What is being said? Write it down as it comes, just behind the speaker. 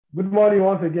Good morning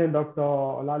once again, Dr.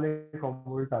 Olalekan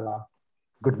Muritala.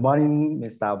 Good morning,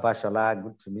 Mr. Obashola.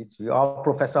 Good to meet you. Or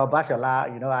Professor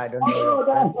Obashola, I don't know your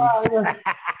Oh,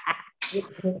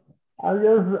 prefix. I'm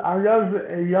just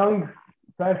a young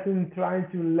person trying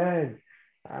to learn.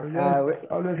 I'm just we,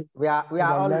 always we are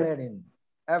about all learning learning.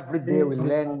 Every day we the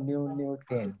learn new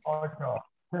things. culture.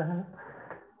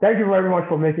 Thank you very much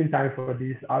for making time for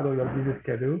this out of your busy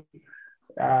schedule.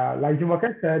 Like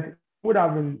Jumoke said, would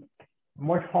have been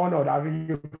much honored having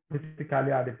you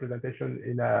physically at the presentation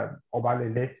in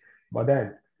Obalende, but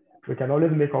then we can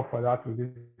always make up for that with this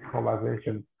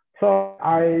conversation. So Okay.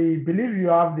 I believe you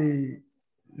have the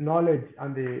knowledge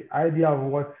and the idea of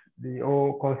what the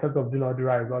whole concept of do not do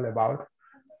is all about.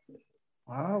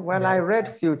 Well, I Yes. read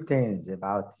few things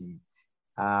about it.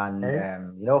 And,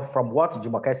 Okay. from what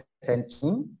Jumoke sent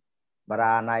me, but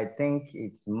and I think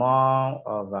it's more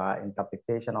of an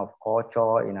interpretation of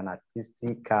culture in an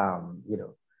artistic,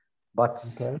 but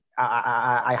Okay.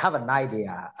 I have an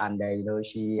idea, and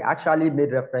she actually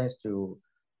made reference to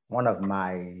one of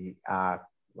my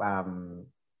um,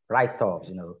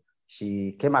 write-ups.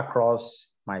 She came across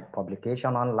my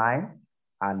publication online,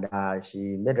 and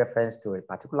she made reference to a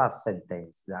particular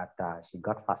sentence that she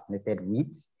got fascinated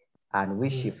with, and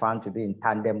which she found to be in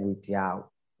tandem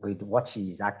with what she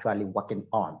is actually working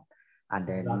on. And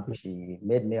then Exactly. she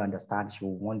made me understand she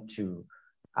would want to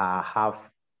have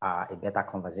a better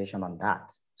conversation on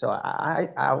that. So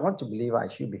I want to believe I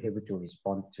should be able to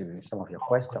respond to some of your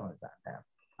questions.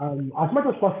 As much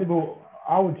as possible,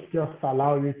 I would just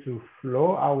allow you to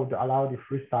flow. I would allow the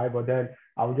freestyle, but then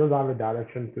I would just have a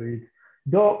direction to it.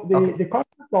 Though the Okay.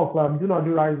 concept of do not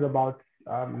do is about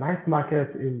night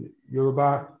market in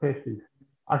Yoruba spaces,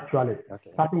 actually.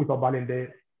 Okay. Starting with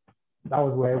Obalende, that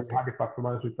was where we Okay. had the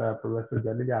performance with Professor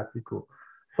Jamilia Atiko.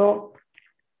 So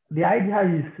the idea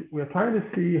is we're trying to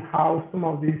see how some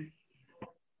of these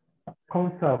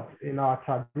concepts in our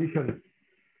tradition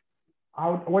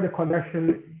how what the connection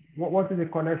what is the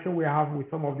connection we have with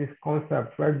some of these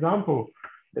concepts. For example,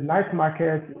 the night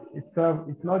market itself,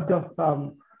 it's not just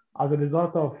as a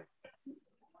result of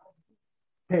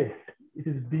space, it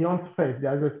is beyond space.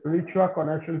 There's a spiritual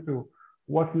connection to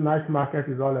what night market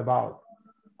is all about.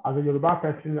 As a Yoruba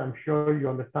person, I'm sure you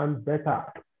understand better.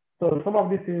 So some of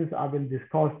these things have been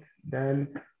discussed. Then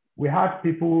we had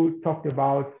people talked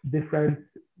about different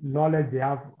knowledge they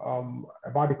have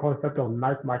about the concept of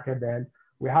night market. Then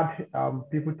we had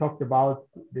people talked about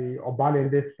the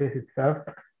Obalende space itself,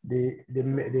 the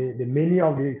meaning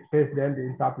of the space, then the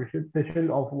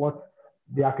interpretation of what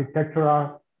the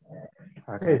architectural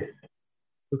Okay. space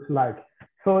looks like.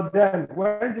 So then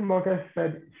when Jumoke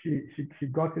said she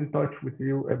got in touch with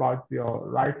you about your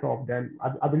write-up, then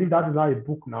I believe that is now a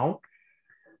book now.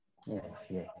 Yes.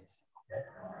 Yes.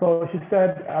 So she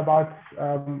said about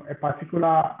a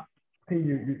particular thing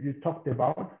you talked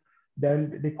about.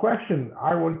 Then the question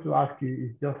I want to ask you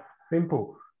is just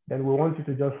simple. Then we want you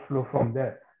to just flow from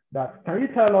there. That can you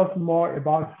tell us more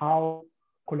about how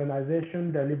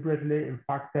colonization deliberately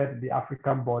impacted the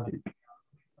African body?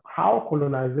 How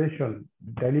colonization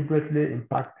deliberately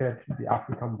impacted the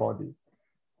African body?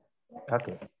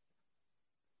 Okay.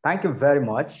 Thank you very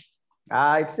much.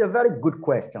 It's a very good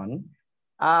question.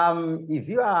 If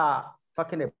you are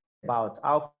talking about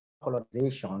how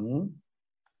colonization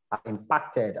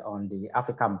impacted on the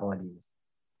African bodies,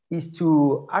 is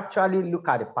to actually look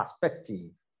at the perspective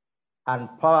and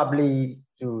probably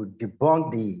to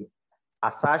debunk the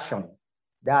assertion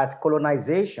that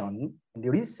colonization, in the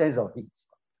real sense of it,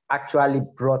 actually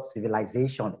brought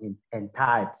civilization in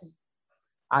entirety.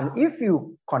 And if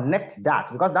you connect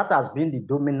that, because that has been the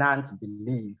dominant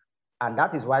belief, and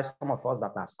that is why some of us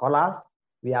that are scholars,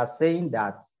 we are saying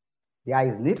that there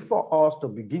is need for us to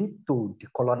begin to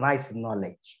decolonize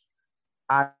knowledge.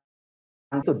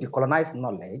 And to decolonize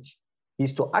knowledge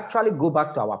is to actually go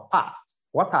back to our past,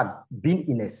 what had been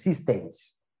in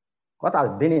existence, what has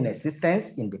been in existence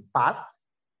in the past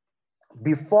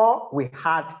before we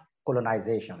had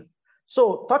colonization.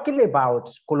 So talking about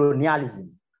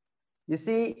colonialism, you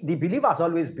see, the belief has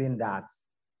always been that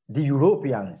the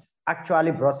Europeans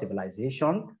actually brought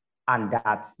civilization and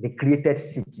that they created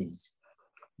cities.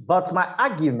 But my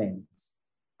argument,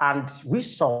 and with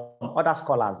some other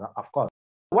scholars, of course,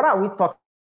 what are we talking?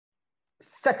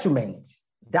 Settlement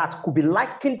that could be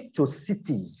likened to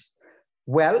cities.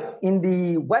 Well, in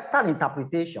the Western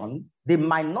interpretation, they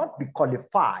might not be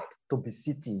qualified to be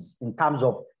cities in terms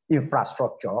of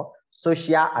infrastructure,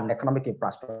 social and economic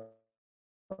infrastructure.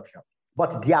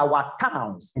 But there were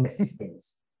towns in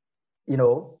existence, you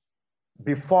know,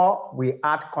 before we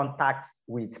had contact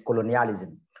with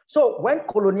colonialism. So when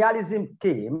colonialism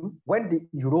came, when the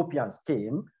Europeans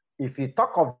came, if you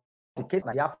talk of the case of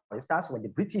Nigeria, for instance, when the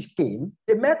British came,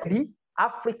 they met the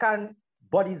African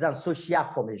bodies and social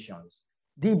formations.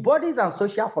 The bodies and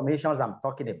social formations I'm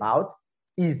talking about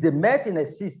is they met in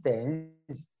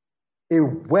existence a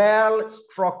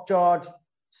well-structured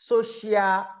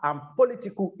social and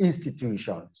political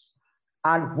institutions.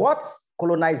 And what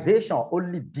colonization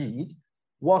only did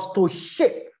was to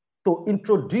shape, to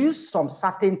introduce some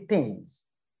certain things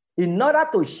in order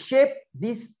to shape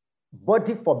these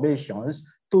body formations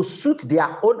to suit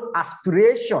their own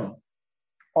aspiration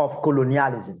of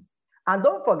colonialism. And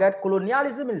don't forget,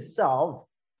 colonialism itself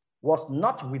was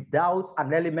not without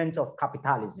an element of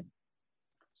capitalism.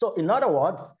 So in other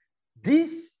words,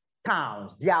 these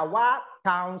towns, there were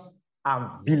towns and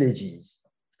villages.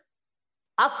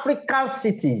 African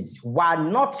cities were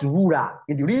not rural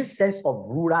in the real sense of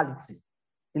rurality,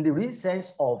 in the real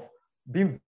sense of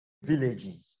being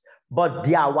villages, but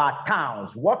there were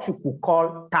towns, what you could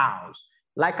call towns.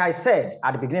 Like I said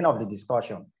at the beginning of the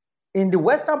discussion, in the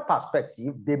Western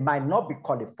perspective, they might not be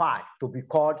qualified to be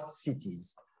called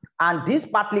cities. And this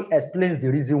partly explains the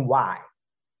reason why.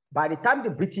 By the time the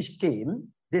British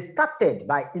came, they started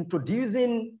by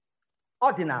introducing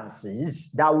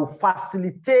ordinances that will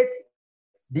facilitate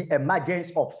the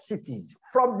emergence of cities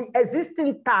from the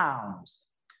existing towns,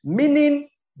 meaning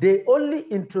they only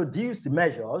introduced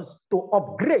measures to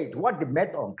upgrade what they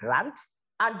met on grant,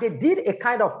 and they did a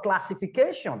kind of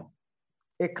classification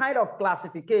in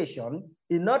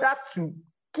order to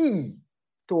key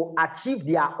to achieve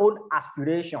their own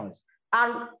aspirations.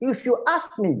 And if you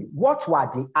ask me, what were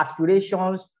the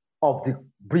aspirations of the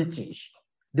British?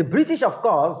 The British, of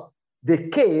course, they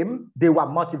came, they were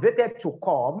motivated to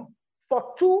come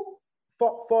for two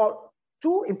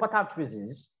important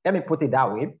reasons. Let me put it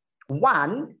that way.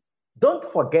 One, don't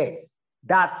forget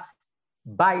that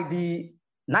by the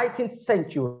 19th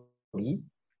century,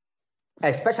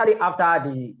 especially after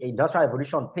the Industrial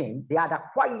Revolution thing, they had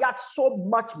acquired so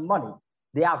much money,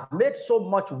 they have made so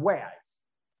much wealth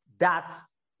that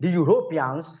the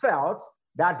Europeans felt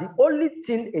that the only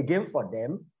thing again for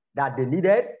them that they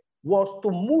needed was to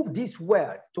move this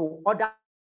wealth to other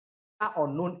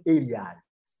unknown areas.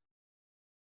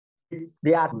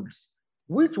 They are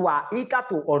which were eager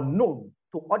to unknown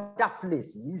to other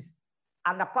places.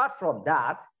 And apart from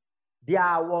that,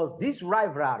 there was this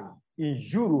rivalry in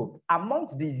Europe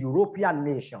amongst the European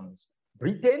nations,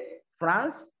 Britain,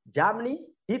 France, Germany,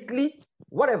 Italy,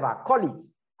 whatever, call it.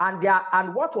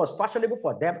 And what was fashionable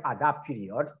for them at that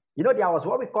period, you know, there was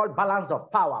what we call balance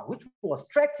of power, which was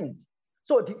threatened.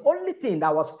 So the only thing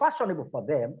that was fashionable for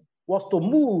them was to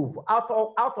move out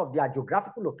of their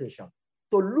geographical location,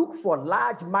 to look for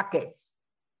large markets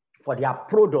for their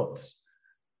products.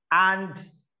 And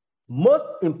most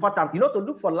important, you know, to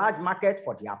look for large markets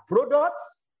for their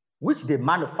products, which they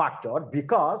manufactured,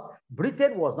 because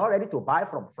Britain was not ready to buy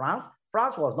from France.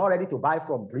 France was not ready to buy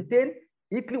from Britain.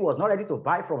 Italy was not ready to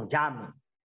buy from Germany.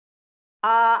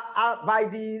 By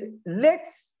the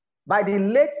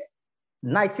late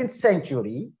 19th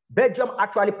century, Belgium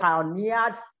actually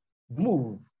pioneered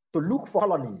move to look for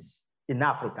colonies in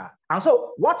Africa. And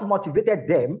so what motivated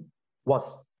them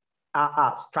was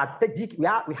strategic.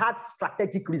 We had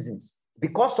strategic reasons,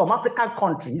 because some African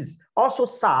countries also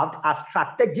served as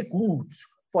strategic routes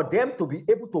for them to be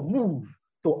able to move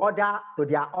to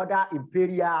their other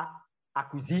imperial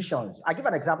acquisitions. I give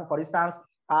an example. For instance,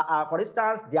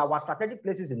 there were strategic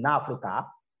places in Africa.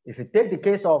 If you take the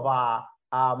case of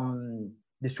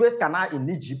the Suez Canal in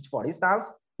Egypt, for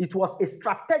instance, it was a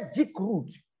strategic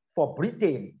route for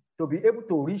Britain to be able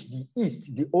to reach the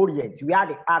East, the Orient, where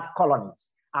they had colonies.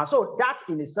 And so that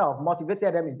in itself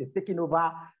motivated them into taking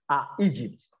over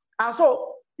Egypt. And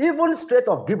so even Strait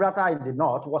of Gibraltar in the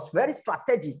north was very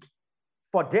strategic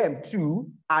for them too.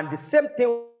 And the same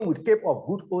thing with Cape of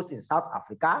Good Hope in South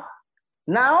Africa.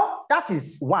 Now, that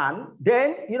is one.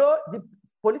 Then, you know, the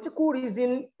political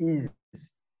reason is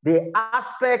the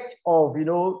aspect of, you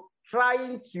know,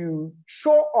 trying to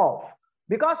show off.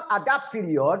 Because at that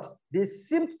period, they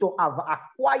seemed to have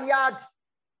acquired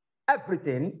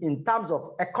everything in terms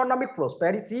of economic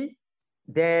prosperity.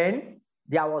 Then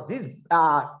there was this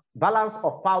balance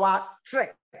of power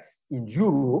threats in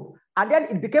Europe, and then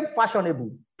it became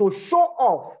fashionable to show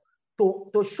off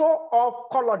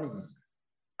colonies.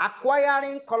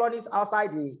 Acquiring colonies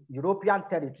outside the European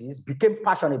territories became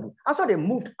fashionable, and so they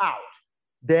moved out.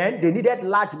 Then they needed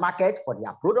large markets for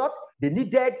their products. They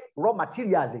needed raw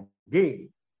materials again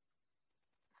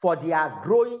for their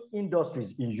growing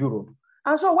industries in Europe.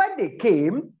 And so when they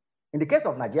came, in the case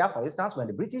of Nigeria, for instance, when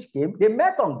the British came, they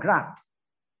met on ground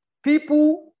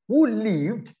people who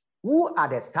lived, who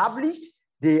had established,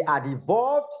 they had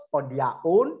evolved on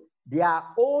their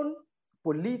own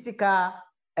political,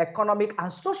 economic,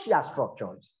 and social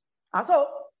structures. And so,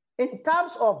 in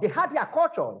terms of, they had their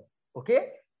culture, okay?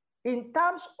 In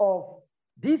terms of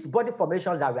these body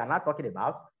formations that we are not talking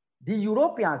about, the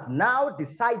Europeans now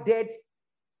decided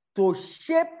to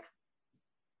shape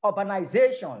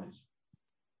urbanizations,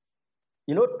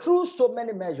 through so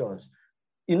many measures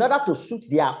in order to suit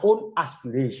their own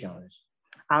aspirations.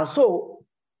 And so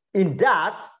in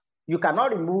that, you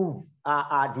cannot remove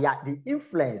the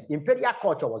influence. Imperial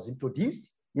culture was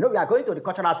introduced. We are going to the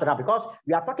cultural aspect because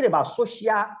we are talking about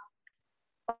social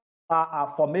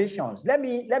formations. Let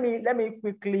me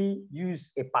quickly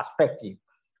use a perspective.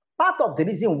 Part of the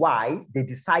reason why they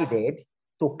decided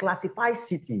to classify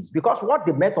cities, because what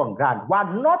they met on ground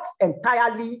were not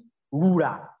entirely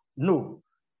rural. No,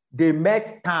 they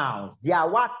met towns. There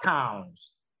were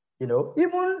towns.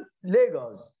 Even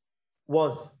Lagos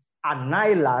was an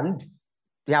island.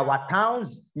 There were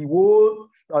towns, Iwo,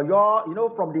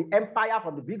 Oyo, from the empire,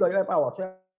 from the big Oyo empire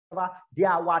whatsoever.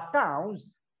 There were towns,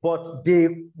 but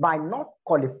they might not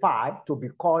qualify to be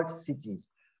called cities.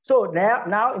 So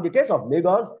now in the case of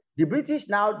Lagos, the British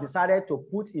now decided to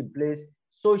put in place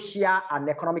social and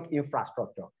economic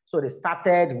infrastructure. So they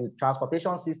started with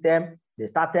transportation system, they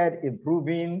started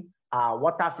improving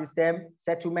water system,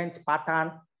 settlement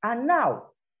pattern, and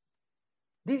now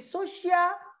the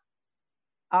social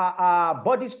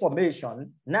bodies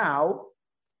formation now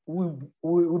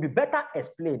will be better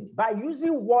explained by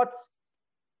using what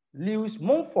Lewis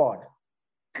Mumford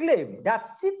claimed, that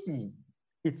city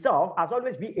itself has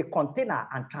always been a container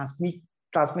and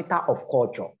transmitter of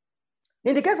culture.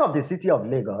 In the case of the city of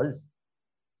Lagos,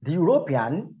 the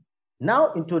European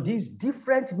now introduced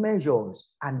different measures,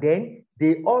 and then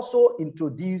they also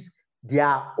introduced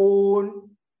their own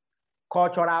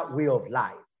cultural way of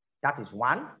life. That is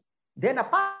one. Then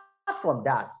apart from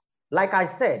that, like I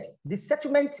said, the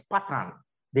settlement pattern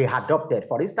they adopted.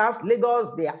 For instance,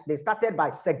 Lagos, they started by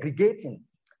segregating.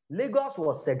 Lagos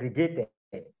was segregated.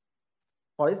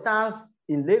 For instance,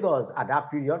 in Lagos at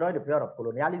that period, during the period of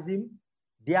colonialism,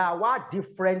 there were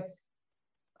different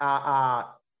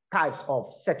types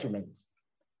of settlements.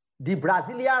 The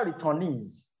Brazilian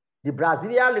returnees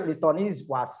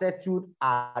were settled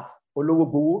at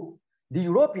Olowogowo. The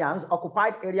Europeans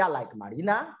occupied areas like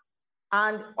Marina,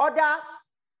 and other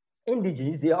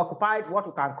indigenes, they occupied what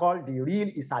we can call the real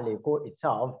Isaleko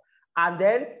itself. And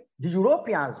then the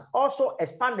Europeans also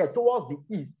expanded towards the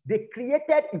east. They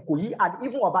created Ikoyi and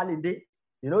even Obalende.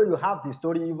 You have the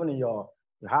story even in you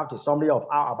have the summary of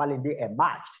how Obalende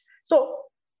emerged. So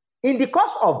in the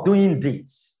course of doing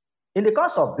this,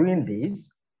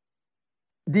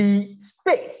 the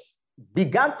space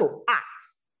began to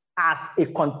act as a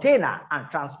container and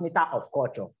transmitter of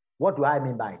culture. What do I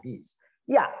mean by this?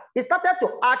 Yeah, it started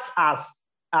to act as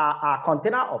a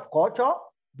container of culture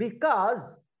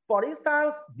because, for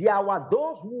instance, there were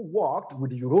those who worked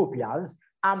with the Europeans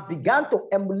and began to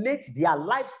emulate their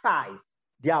lifestyles,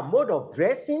 their mode of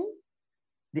dressing,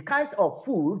 the kinds of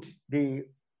food they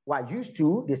were used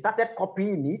to. They started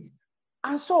copying it.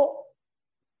 And so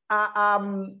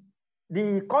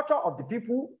the culture of the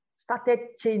people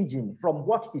started changing from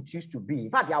what it used to be.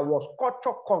 In fact, there was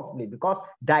culture conflict because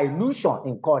dilution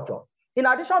in culture. In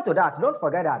addition to that, don't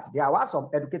forget that there were some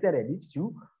educated elites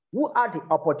too who had the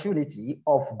opportunity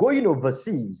of going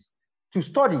overseas to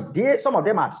study. Some of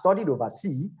them had studied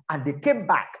overseas and they came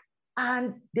back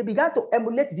and they began to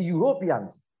emulate the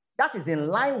Europeans. That is in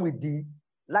line with the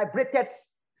liberated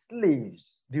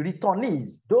slaves, the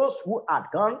returnees, those who had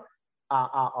gone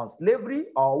on slavery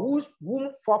or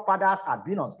whom forefathers had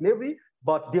been on slavery,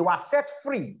 but they were set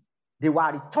free. They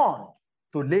were returned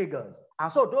to Lagos. And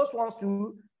so those ones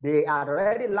too, they had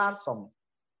already learned some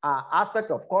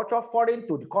aspect of culture foreign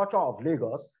to the culture of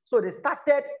Lagos. So they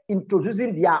started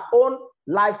introducing their own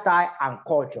lifestyle and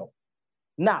culture.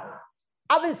 Now,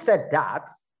 having said that,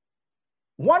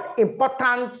 one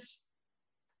important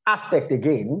aspect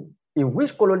again in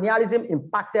which colonialism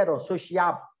impacted on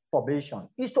social formation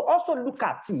is to also look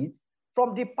at it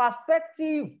from the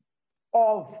perspective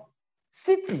of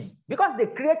city, because they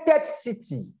created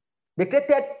city. They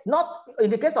created, not in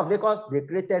the case of Lagos, they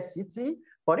created city,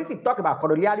 but if you talk about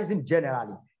colonialism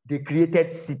generally, they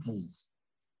created cities.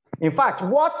 In fact,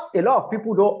 what a lot of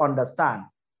people don't understand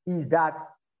is that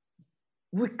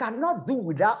we cannot do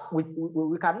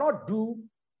we cannot do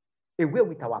away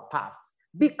with our past,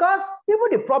 because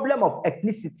even the problem of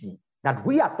ethnicity that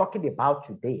we are talking about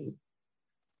today,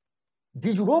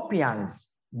 the Europeans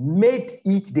made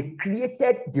it, they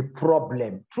created the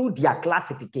problem through their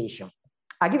classification.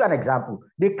 I give an example.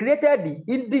 They created the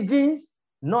indigenous,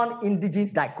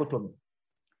 non-indigenous dichotomy,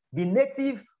 the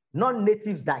native,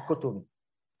 non-natives dichotomy.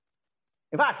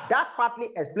 In fact, that partly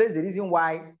explains the reason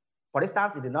why, for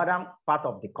instance, in the northern part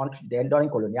of the country, during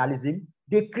colonialism,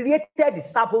 they created the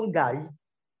Sabongari,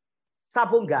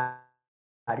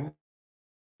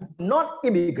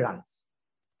 non-immigrants,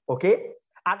 okay?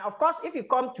 And of course, if you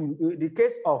come to the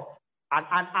case of,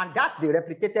 and that they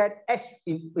replicated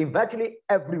in virtually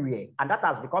everywhere, and that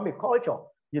has become a culture,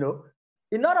 you know.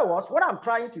 In other words, what I'm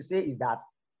trying to say is that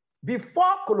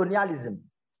before colonialism,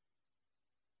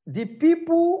 the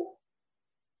people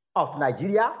of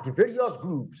Nigeria, the various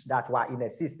groups that were in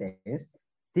existence,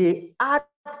 they had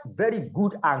very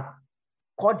good and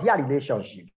cordial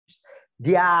relationships.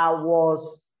 They had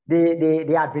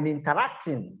been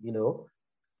interacting, you know,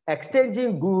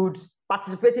 exchanging goods,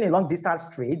 participating in long distance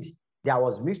trade. There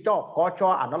was mixture of culture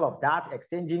and all of that,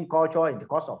 exchanging culture in the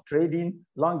course of trading,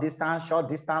 long distance, short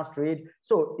distance trade.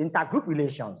 So intergroup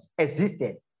relations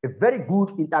existed. A very good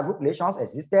intergroup relations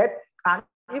existed, and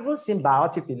even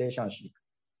symbiotic relationship.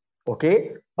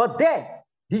 Okay, but then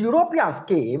the Europeans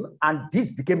came and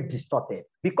this became distorted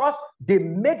because they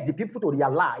made the people to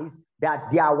realize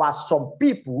that there were some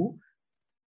people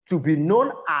to be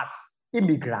known as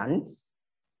immigrants.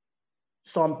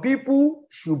 Some people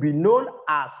should be known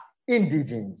as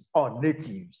indigenes or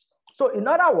natives. So in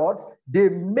other words, they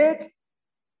made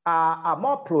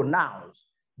more pronounced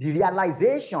the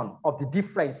realization of the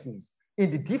differences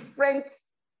in the different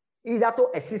hitherto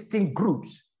existing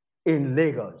groups in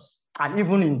Lagos and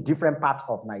even in different parts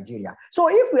of Nigeria. So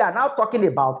if we are now talking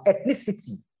about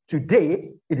ethnicity today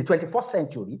in the 21st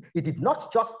century, it did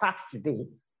not just start today.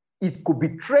 It could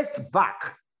be traced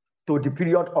back to the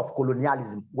period of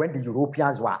colonialism when the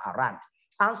Europeans were around.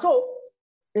 And so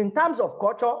in terms of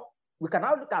culture, we can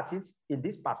now look at it in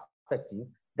this perspective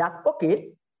that,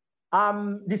 okay,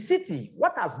 the city,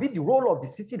 what has been the role of the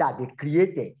city that they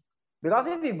created? Because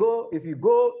if you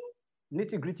go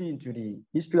nitty-gritty into the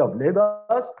history of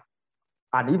Lagos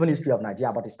and even history of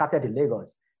Nigeria, but it started in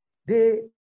Lagos. They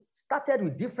started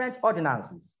with different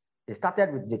ordinances. They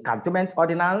started with the Cantonment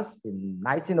Ordinance in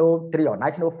 1903 or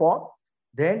 1904.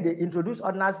 Then they introduced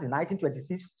ordinances in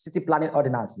 1926, city planning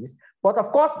ordinances. But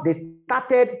of course, they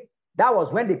started, that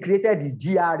was when they created the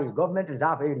GRA, Government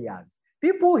Reserve Areas.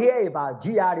 People hear about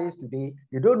GRAs today,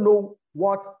 they don't know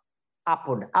what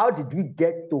happened. How did we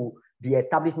get to the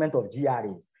establishment of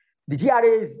GRAs? The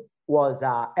GRAs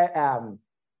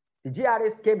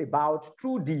came about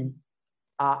through the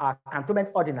Cantonment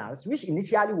Ordinance, which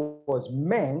initially was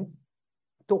meant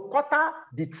to quarter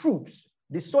the troops,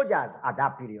 the soldiers at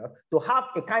that period, to have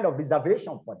a kind of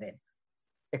reservation for them,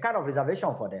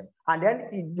 And then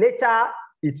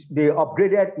they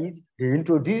upgraded it, they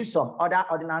introduced some other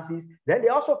ordinances. Then they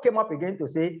also came up again to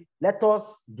say, let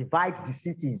us divide the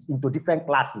cities into different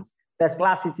classes. First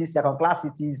class cities, second class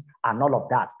cities, and all of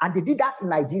that. And they did that in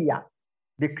Nigeria.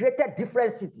 They created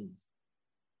different cities.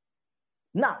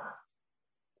 Now,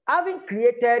 having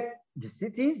created the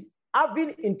cities, having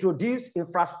introduced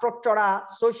infrastructural,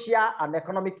 social, and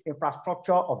economic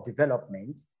infrastructure of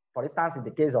development, for instance, in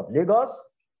the case of Lagos,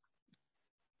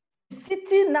 the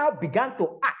city now began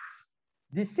to act.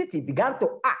 The city began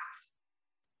to act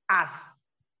as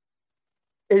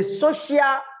a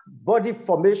social body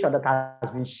formation that has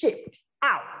been shaped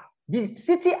out. The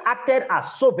city acted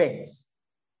as servants.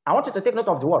 I want you to take note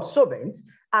of the word servants,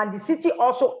 and the city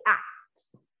also acted.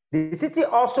 The city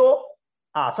also,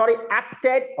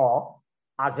 acted or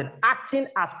has been acting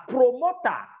as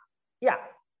promoter. Yeah,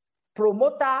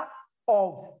 promoter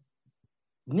of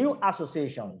new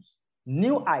associations,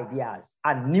 new ideas,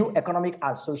 and new economic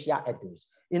and social ethics.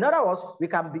 In other words, we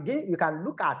can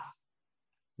look at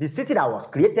the city that was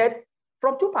created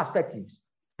from two perspectives.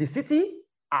 The city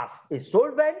as a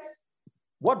solvent.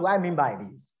 What do I mean by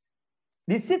this?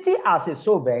 The city as a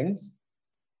solvent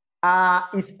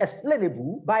is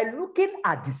explainable by looking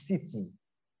at the city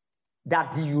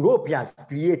that the Europeans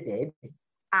created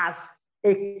as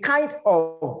a kind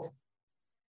of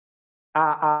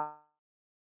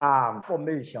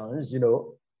formations, it's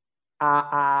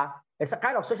a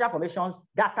kind of social formations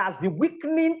that has been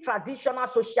weakening traditional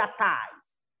social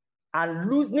ties and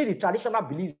loosening the traditional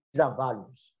beliefs and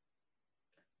values.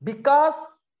 Because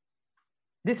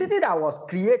the city that was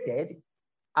created,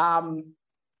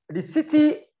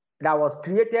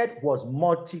 was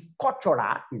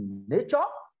multicultural in nature.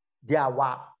 There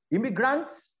were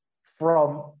immigrants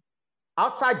from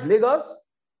outside Lagos,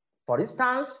 for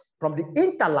instance, from the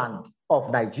hinterland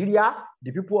of Nigeria,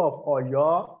 the people of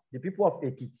Oyo, the people of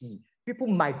Ekiti. People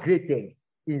migrated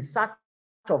in search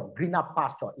of greener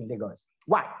pasture in Lagos.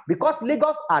 Why? Because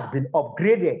Lagos had been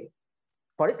upgraded.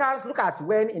 For instance, look at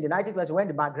when in the 1920s, when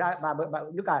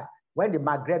the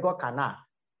McGregor Canal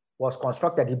was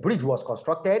constructed, the bridge was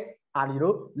constructed, and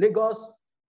Lagos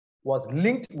was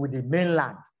linked with the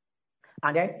mainland.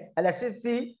 And then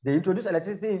electricity, they introduced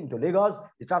electricity into Lagos,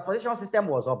 the transportation system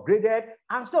was upgraded,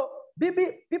 and so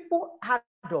people heard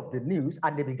of the news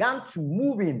and they began to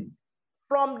move in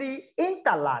from the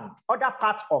hinterland, other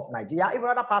parts of Nigeria, even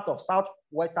other parts of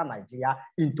southwestern Nigeria,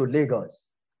 into Lagos.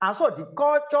 And so the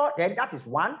culture, then that is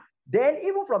one. Then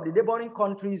even from the neighboring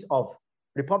countries of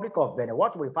Republic of Benin,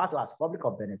 what we refer to as Republic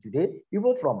of Benin today,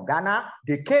 even from Ghana,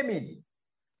 they came in.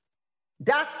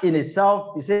 That in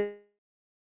itself, you say,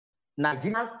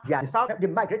 Nigerians, they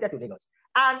migrated to Lagos.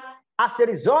 And as a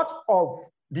result of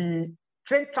the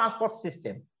train transport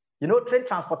system, train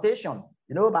transportation,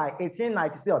 by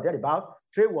 1896 or thereabout,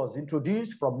 train was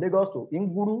introduced from Lagos to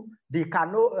Nguru. The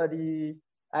Kano,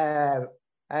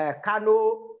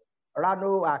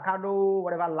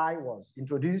 whatever line was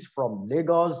introduced from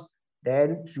Lagos,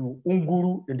 then to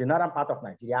Nguru in the northern part of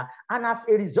Nigeria. And as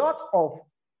a result of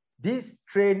this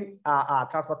train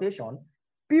transportation,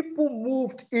 people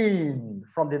moved in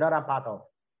from the northern part of,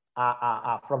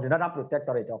 from the northern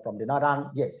protectorate, or from the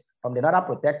northern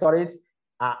protectorate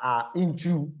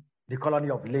into the colony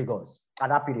of Lagos at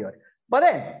that period. But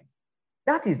then,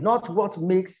 that is not what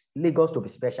makes Lagos to be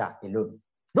special alone.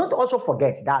 Don't also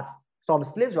forget that some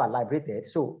slaves were liberated,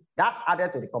 so that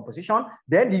added to the composition.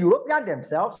 Then the Europeans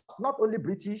themselves, not only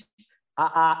British,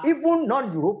 even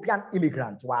non-European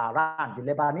immigrants were around. The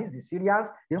Lebanese, the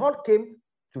Syrians, they all came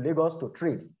to Lagos to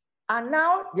trade. And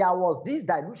now there was this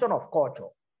dilution of culture.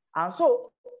 And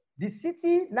so the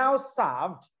city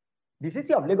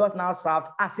of Lagos now served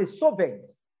as a solvent.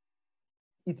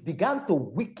 It began to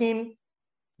weaken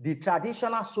the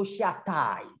traditional social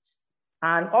ties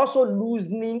and also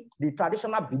loosening the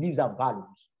traditional beliefs and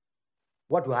values.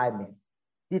 What do I mean?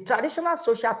 The traditional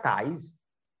social ties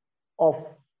of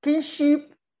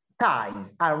kinship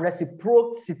ties and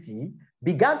reciprocity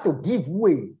began to give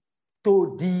way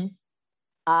to the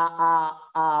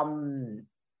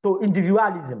to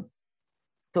individualism,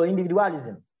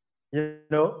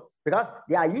 because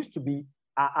there used to be,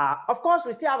 of course,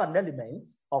 we still have an element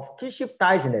of kinship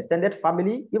ties in extended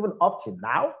family, even up till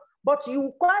now, but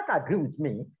you quite agree with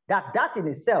me that that in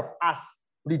itself has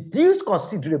reduced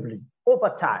considerably over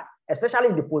time, especially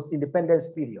in the post-independence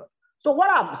period. So what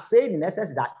I'm saying in essence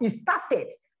is that it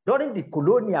started during the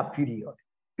colonial period.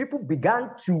 People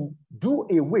began to do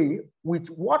away with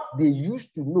what they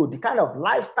used to know, the kind of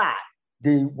lifestyle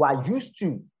they were used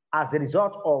to as a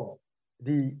result of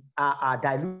the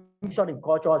dilution in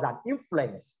cultures and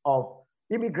influence of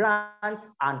immigrants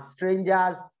and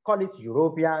strangers, call it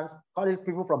Europeans, call it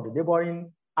people from the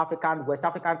neighboring West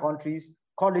African countries,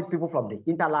 call it people from the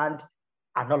hinterland,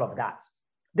 and all of that.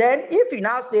 Then if you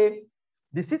now say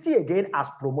the city again as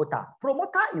promoter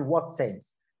in what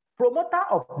sense? Promoter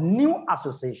of new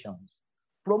associations,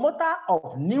 promoter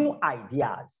of new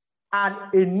ideas, and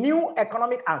a new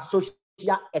economic and social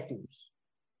ethos.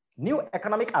 New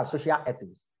economic and social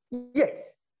ethos.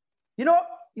 Yes,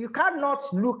 you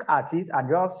cannot look at it and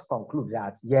just conclude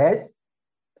that, yes,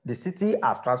 the city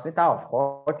as transmitter of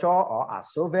culture or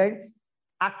as solvent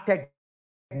acted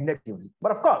negatively.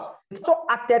 But of course, it also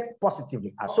acted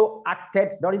positively, also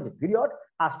acted during the period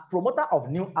as promoter of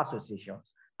new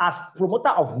associations, as promoter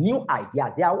of new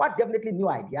ideas. There were definitely new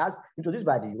ideas introduced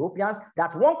by the Europeans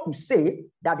that one could say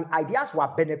that the ideas were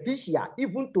beneficial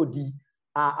even to the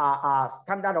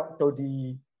to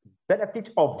the benefit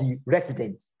of the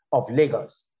residents of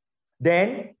Lagos.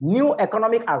 Then new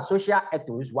economic and social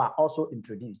ethos were also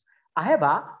introduced.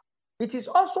 However, it is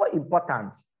also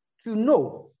important to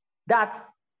know that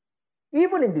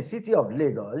even in the city of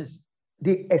Lagos,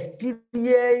 the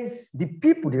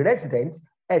residents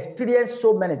experience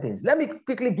so many things. Let me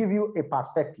quickly give you a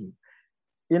perspective.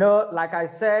 Like I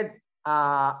said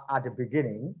at the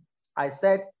beginning, I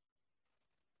said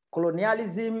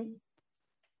colonialism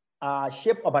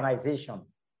shaped urbanization,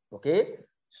 okay?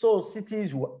 So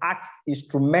cities will act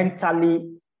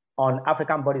instrumentally on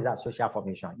African bodies and social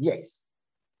formation, yes.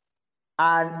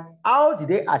 And how did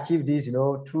they achieve this?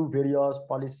 Through various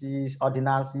policies,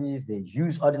 ordinances. They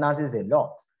use ordinances a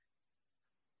lot.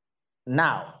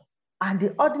 Now, and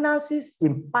the ordinances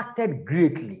impacted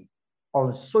greatly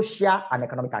on social and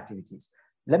economic activities.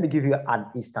 Let me give you an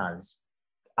instance.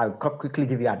 I'll quickly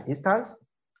give you an instance.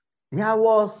 There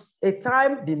was a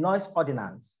time the noise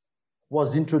ordinance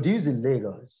was introduced in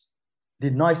Lagos, the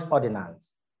noise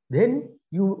ordinance. Then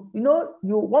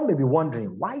one may be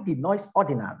wondering, why the noise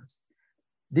ordinance?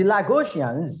 The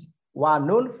Lagosians, were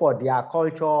known for their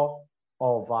culture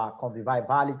of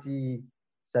conviviality,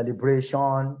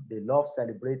 celebration. They love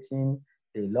celebrating.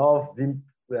 They love being,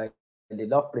 they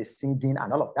love play singing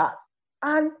and all of that.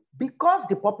 And because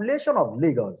the population of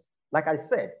Lagos, like I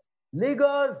said,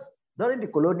 Lagos during the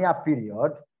colonial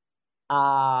period,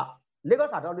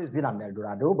 Lagos had always been an El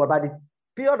Dorado, but by the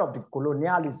period of the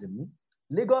colonialism,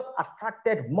 Lagos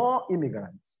attracted more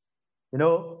immigrants, you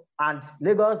know, and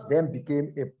Lagos then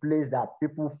became a place that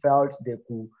people felt they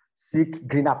could seek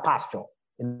greener pasture.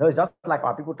 You know, it's just like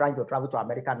our people trying to travel to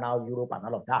America now, Europe, and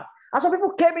all of that. And so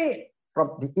people came in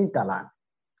from the hinterland.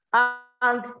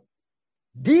 And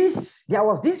there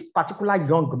was this particular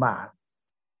young man,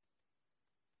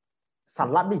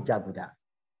 Salami Jaguda.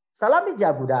 Salami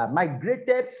Jaguda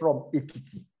migrated from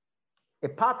Ekiti, a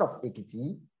part of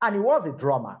Ekiti, and he was a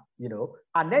drummer, you know,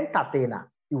 an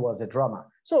entertainer. He was a drummer.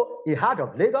 So he heard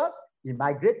of Lagos, he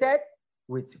migrated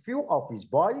with a few of his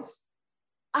boys,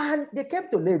 and they came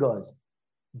to Lagos,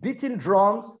 beating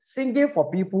drums, singing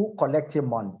for people, collecting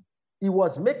money. He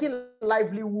was making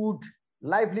livelihood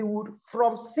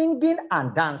from singing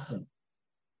and dancing.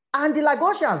 And the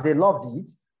Lagosians, they loved it.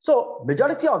 So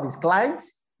majority of his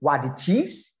clients were the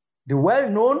chiefs, the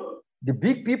well-known, the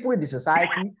big people in the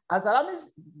society. And Salami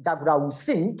Jaguda will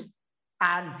sing,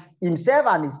 and himself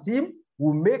and his team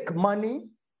will make money,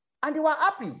 and they were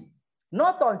happy.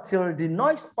 Not until the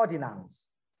Noise Ordinance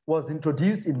was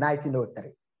introduced in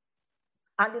 1903.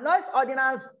 And the Noise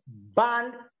Ordinance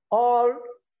banned all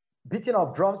beating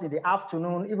of drums in the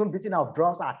afternoon, even beating of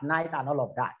drums at night and all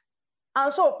of that.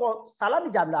 And so for Salami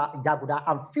Jaguda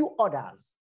and few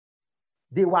others,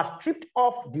 they were stripped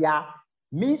of their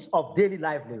means of daily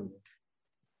livelihood.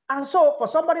 And so for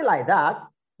somebody like that,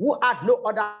 who had no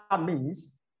other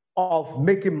means of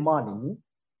making money,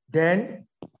 then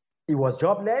he was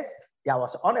jobless, there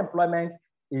was unemployment,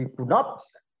 he could not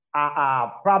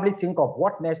probably think of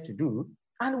what next to do.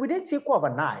 And within think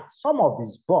overnight, some of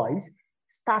his boys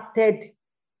started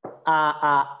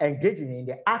engaging in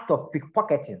the act of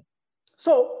pickpocketing.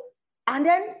 So, and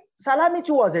then Salami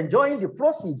too was enjoying the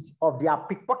proceeds of their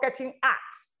pickpocketing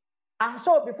acts. And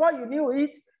so before you knew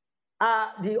it,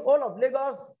 the whole of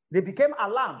Lagos, they became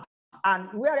alarmed. And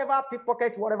wherever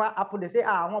pickpocket, whatever happened, they say,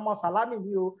 I want more Salami,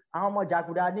 I want more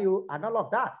Jaguda, and all of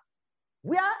that.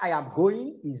 Where I am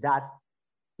going is that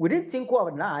within think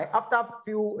overnight, after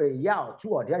a year or two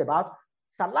or thereabout,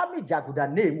 Salami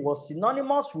Jaguda name was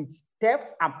synonymous with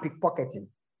theft and pickpocketing.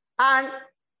 And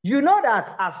you know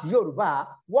that as Yoruba,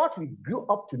 what we grew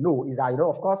up to know is that, you know,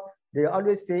 of course, they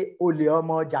always say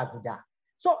Oleomo Jaguda.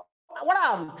 So what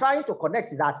I'm trying to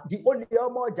connect is that the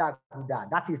Oleomo Jaguda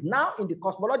that is now in the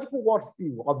cosmological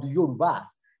worldview of the Yorubas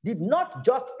did not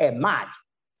just emerge.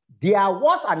 There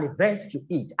was an event to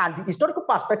it. And the historical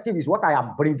perspective is what I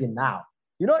am bringing now.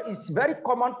 You know, it's very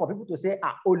common for people to say,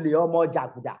 Oleomo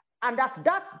Jaguda. And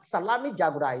that Salami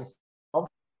Jaguda is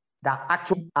that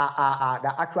actually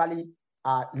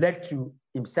led to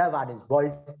himself and his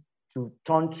boys to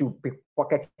turn to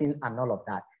pickpocketing and all of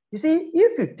that. You see,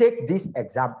 if you take this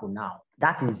example now,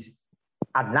 that is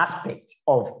an aspect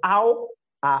of how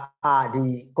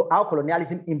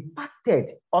colonialism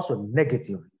impacted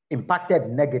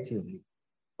negatively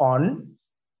on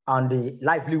the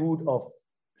livelihood of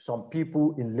some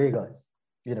people in Lagos,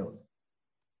 you know,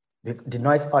 the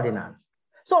Noise Ordinance.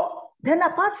 So then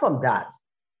apart from that,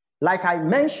 like I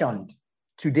mentioned,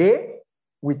 today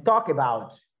we talk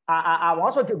about, I'm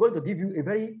also going to give you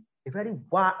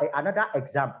another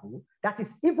example that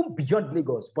is even beyond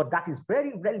Lagos, but that is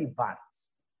very relevant.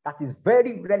 That is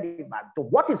very relevant to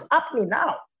what is happening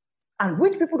now and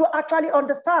which people don't actually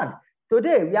understand.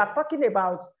 Today, we are talking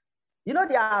about, you know,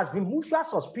 there has been mutual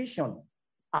suspicion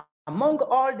among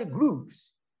all the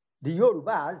groups. The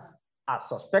Yorubas are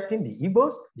suspecting the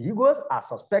Igbos are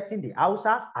suspecting the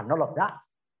Hausas and all of that.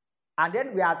 And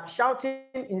then we are shouting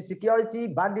insecurity,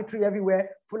 banditry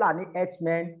everywhere, Fulani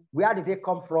herdsmen, where did they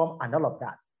come from, and all of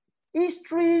that.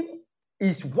 History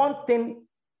is one thing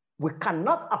we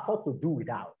cannot afford to do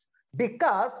without,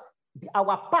 because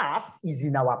our past is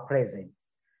in our present.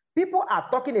 People are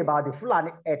talking about the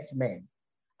Fulani herdsmen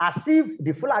as if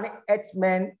the Fulani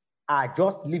herdsmen are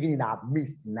just living in our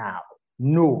midst now.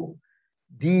 No,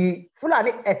 the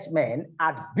Fulani herdsmen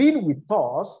had been with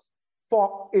us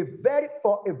for a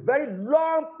very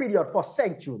long period, for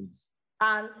centuries.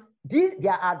 And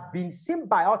there had been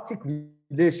symbiotic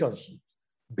relationships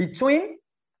between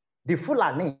the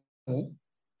Fulani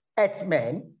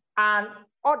herdsmen and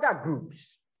other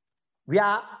groups.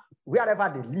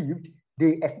 Wherever they lived,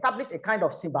 they established a kind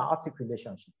of symbiotic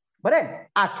relationship. But then,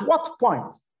 at what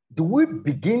point do we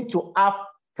begin to have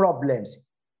problems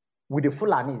with the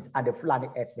Fulanis and the Fulani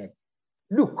herdsmen.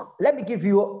 Look, let me give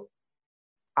you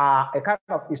a kind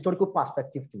of historical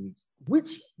perspective to it,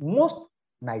 which most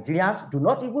Nigerians do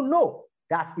not even know,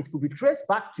 that it could be traced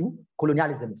back to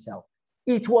colonialism itself.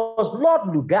 It was Lord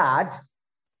Lugard,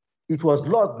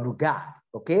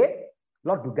 okay?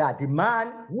 Lord Lugard, the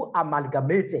man who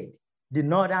amalgamated the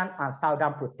Northern and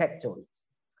Southern protectorates.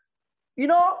 You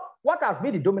know, what has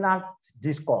been the dominant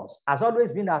discourse has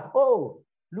always been that, oh,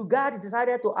 Lugard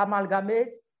decided to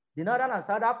amalgamate the Northern and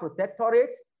Southern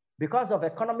protectorates because of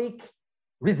economic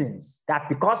reasons, that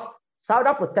because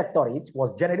Southern protectorate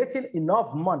was generating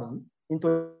enough money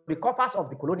into the coffers of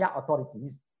the colonial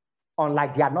authorities,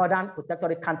 unlike their Northern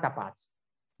protectorate counterparts.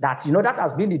 That, you know, that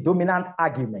has been the dominant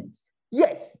argument.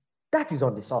 Yes, that is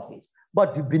on the surface.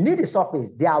 But beneath the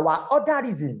surface, there were other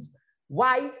reasons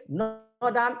why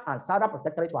Northern and Southern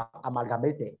protectorates were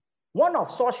amalgamated. One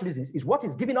of such reasons is what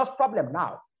is giving us problem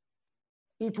now.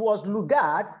 It was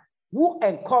Lugard who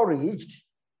encouraged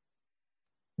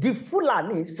the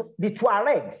Fulanis, the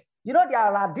Tuaregs. You know, there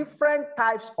are different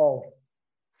types of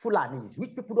Fulanis,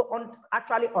 which people don't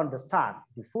actually understand.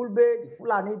 The Fulbe, the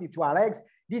Fulani, the Tuaregs.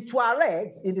 The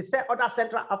Tuaregs in the other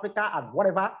Central Africa and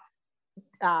whatever,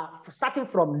 starting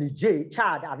from Niger,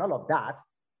 Chad, and all of that,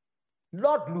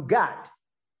 Lord Lugard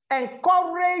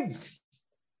encouraged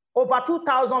over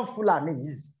 2,000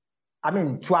 Fulanis,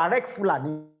 Tuareg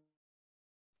Fulani,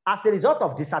 as a result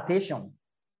of dissertation.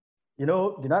 You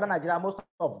know, the Northern Nigeria, most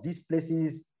of these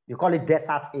places, you call it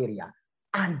desert area.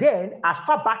 And then, as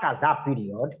far back as that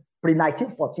period,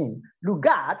 pre-1914,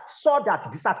 Lugard saw that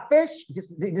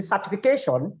the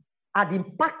certification had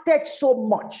impacted so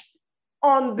much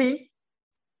on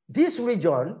this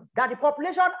region that the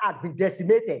population had been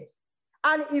decimated.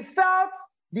 And he felt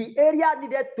the area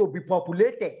needed to be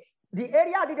populated. The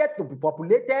area needed to be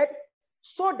populated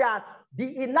so that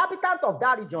the inhabitants of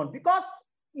that region, because,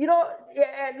 you know,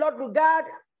 Lord Lugard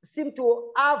seemed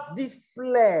to have this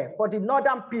flair for the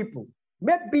northern people,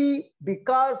 maybe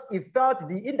because he felt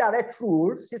the indirect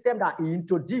rule system that he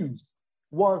introduced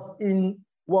worked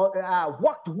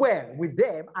well with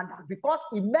them, and because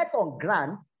he met on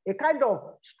ground a kind of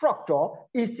structure,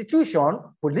 institution,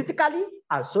 politically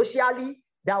and socially,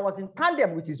 that was in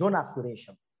tandem with his own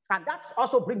aspiration. And that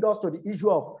also brings us to the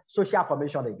issue of social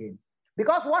formation again.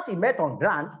 Because what he met on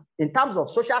ground in terms of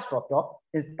social structure,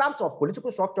 in terms of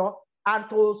political structure, and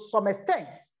to some extent,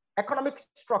 economic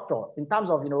structure, in terms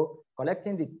of, you know,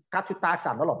 collecting the cattle tax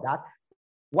and all of that,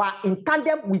 were in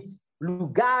tandem with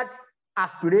Lugard's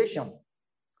aspiration.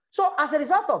 So as a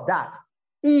result of that,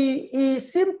 he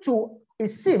seemed to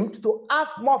have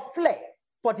more flair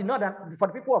for the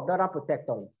people of Northern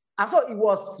Protectorate. And so he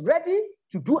was ready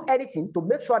to do anything to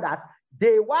make sure that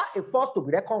they were a force to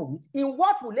be reckoned with in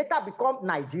what will later become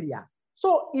Nigeria.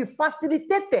 So he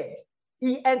facilitated,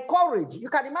 he encouraged, you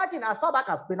can imagine as far back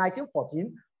as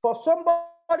pre-1914, for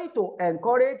somebody to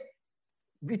encourage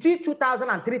between 2,000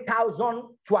 and 3,000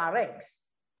 Tuaregs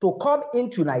to come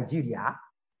into Nigeria,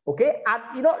 okay? And,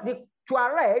 you know, the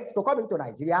Tuaregs to come into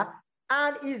Nigeria,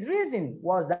 and his reason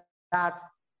was that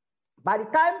by the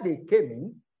time they came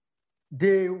in,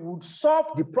 they would solve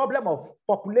the problem of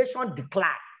population decline.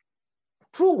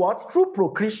 Through what? Through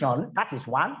procreation, that is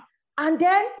one. And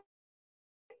then,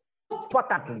 most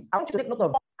importantly, I want you to take note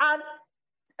of,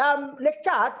 and Lake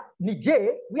Chad, Niger,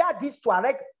 where these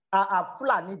Tuareg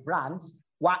Fulani brands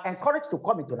were encouraged to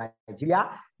come into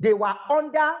Nigeria, they were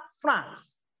under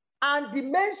France. And the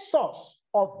main source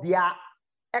of their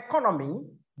economy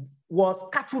was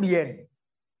cattle rearing.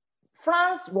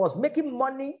 France was making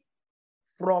money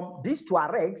from these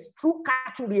Tuaregs through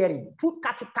cattle rearing, through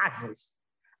cattle taxes.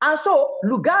 And so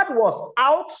Lugard was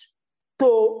out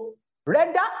to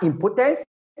render impotent,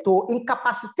 to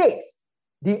incapacitate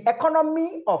the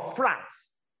economy of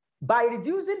France by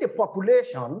reducing the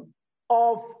population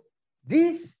of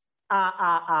this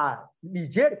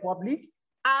Niger Republic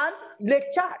and Lake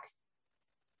Chad.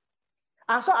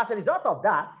 And so as a result of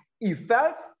that, he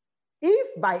felt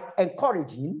if by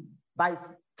encouraging, by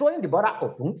throwing the border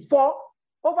open for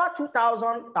over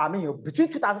 2,000, between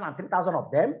 2,000 and 3,000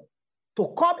 of them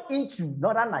to come into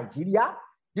northern Nigeria,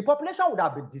 the population would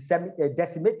have been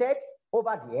decimated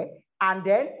over there. And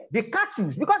then the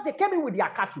cattle, because they came in with their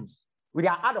cattle, with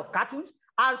their herd of cattle,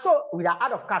 and so with their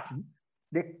herd of cattle,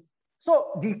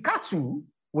 so the cattle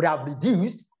would have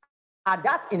reduced, and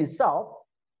that in itself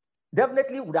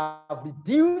definitely would have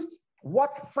reduced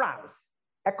what France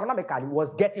economically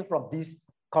was getting from these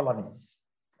colonies.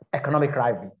 Economic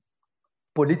rivalry,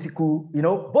 political,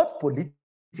 both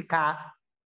political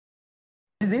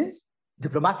reasons,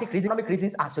 diplomatic reasons, economic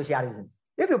reasons, and social reasons.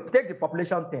 If you take the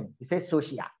population thing, it says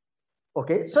social.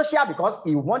 Okay, social because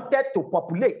he wanted to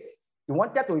populate. He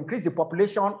wanted to increase the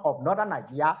population of northern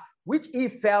Nigeria, which he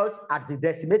felt had been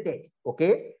decimated.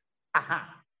 Okay.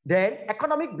 Then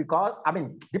economic because,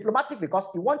 diplomatic because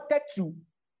he wanted to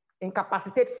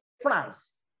incapacitate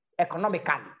France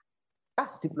economically.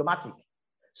 That's diplomatic.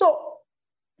 So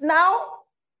now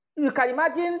you can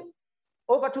imagine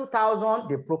over 2,000,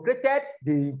 they procreated,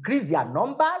 they increased their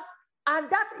numbers, and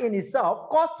that in itself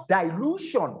caused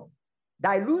dilution.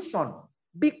 Dilution,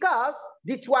 because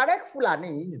the Tuareg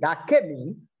Fulanis that came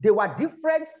in, they were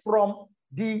different from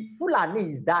the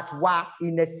Fulanis that were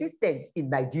in existence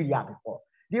in Nigeria before.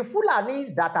 The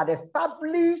Fulanis that had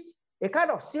established a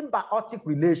kind of symbiotic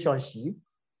relationship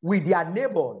with their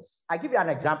neighbors. I give you an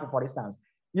example, for instance.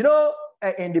 You know,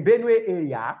 in the Benue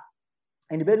area,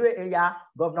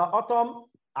 Governor Autumn,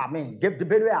 the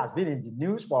Benue has been in the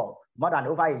news for more than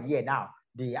over a year now.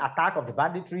 The attack of the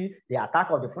banditry, the attack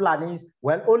of the Fulanis,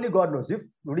 well, only God knows if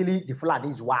really the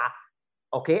Fulanis were,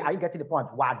 okay, are you getting the point?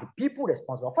 Were the people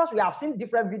responsible? First, we have seen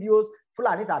different videos,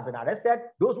 Fulanis have been arrested,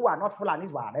 those who are not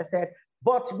Fulanis were arrested,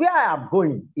 but where I am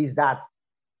going is that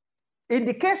in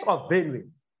the case of Benue,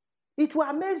 it will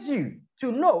amaze you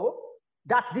to know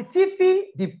that the Tifi,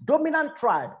 the dominant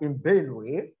tribe in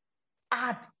Benue,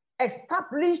 had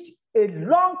established a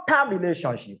long-term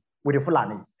relationship with the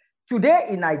Fulanis. Today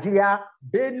in Nigeria,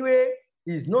 Benue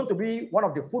is known to be one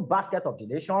of the food baskets of the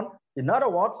nation. In other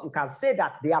words, you can say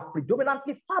that they are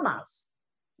predominantly farmers.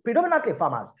 Predominantly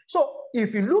farmers. So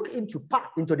if you look into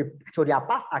their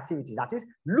past activities, that is,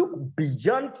 look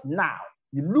beyond now,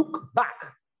 you look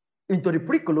back into the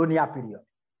pre-colonial period.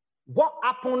 What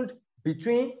happened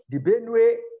between the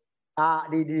Benue,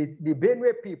 the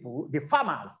Benue people, the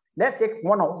farmers? Let's take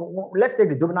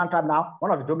the dominant tribe now,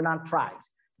 one of the dominant tribes.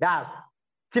 That's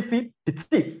Tifi, the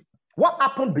Tif. What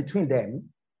happened between them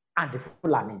and the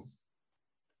Fulanis?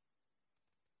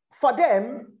 For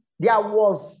them, there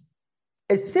was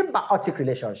a symbiotic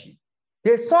relationship.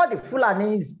 They saw the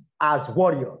Fulanis as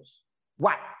warriors.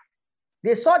 Why?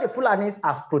 They saw the Fulanis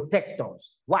as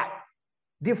protectors. Why?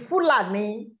 The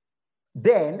Fulani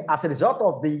then, as a result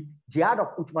of the jihad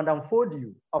of Uthman Dan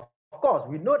Fodio, of course,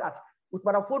 we know that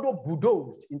Uthman Dan Fodio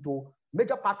bulldozed into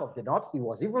major part of the north. He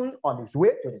was even on his way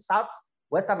to the south,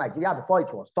 western Nigeria, before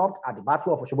it was stopped at the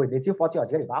Battle of Osogbo in 1840 or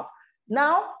thereabout.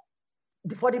 Now,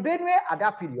 for the Benue at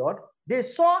that period, they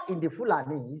saw in the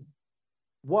Fulanis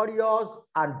warriors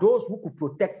and those who could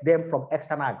protect them from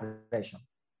external aggression.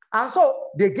 And so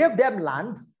they gave them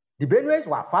lands. The Benues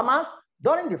were farmers.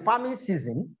 During the farming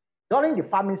season,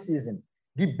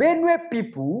 the Benue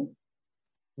people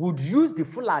would use the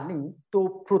Fulani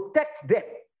to protect them,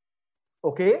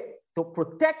 okay? To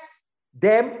protect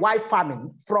them while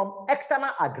farming from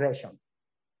external aggression.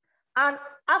 And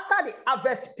after the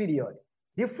harvest period,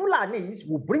 the Fulanis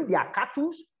will bring their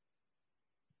cattle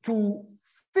to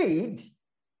feed,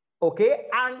 okay?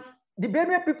 And the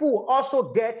Benue people will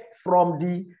also get from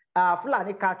the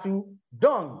Fulani cattle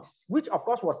dungs, which of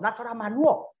course was natural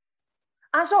manure.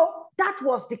 And so that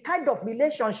was the kind of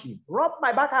relationship, rub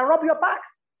my back and rub your back.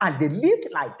 And they lived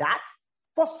like that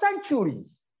for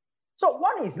centuries. So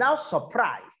one is now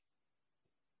surprised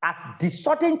at the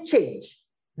sudden change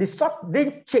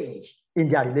in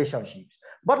their relationships.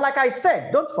 But like I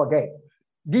said, don't forget,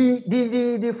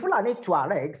 the Fulani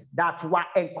Tuaregs that were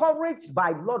encouraged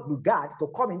by Lord Lugard to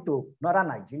come into northern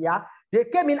Nigeria, they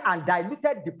came in and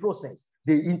diluted the process.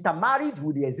 They intermarried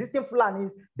with the existing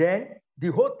Fulanis, then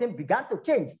the whole thing began to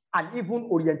change, and even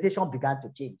orientation began to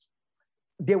change.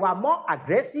 They were more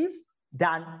aggressive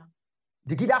than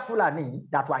the Gida Fulani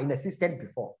that were in existence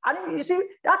before. And you see,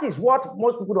 that is what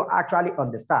most people don't actually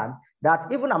understand,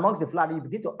 that even amongst the Fulani, you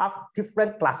begin to have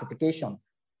different classification,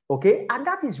 okay? And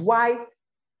that is why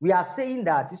we are saying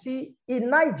that, you see, in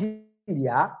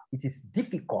Nigeria, it is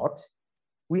difficult.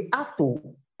 We have to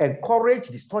encourage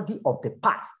the study of the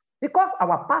past because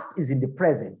our past is in the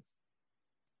present.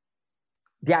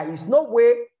 There is no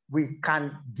way we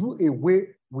can do away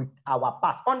with our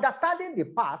past. Understanding the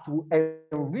past will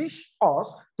enrich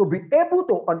us to be able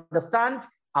to understand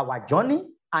our journey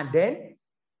and then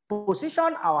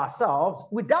position ourselves.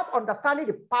 Without understanding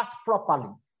the past properly,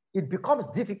 it becomes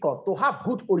difficult to have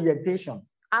good orientation.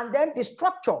 And then the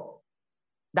structure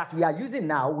that we are using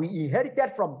now, we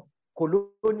inherited from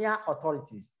colonial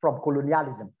authorities, from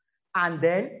colonialism. And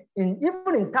then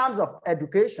even in terms of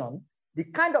education, the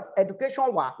kind of education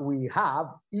we have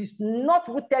is not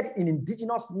rooted in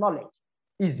indigenous knowledge.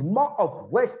 It's more of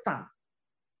Western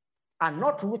and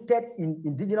not rooted in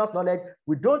indigenous knowledge.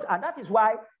 We don't, and that is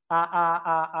why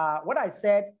what I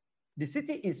said, the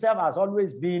city itself has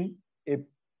always been a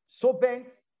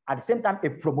servant, at the same time, a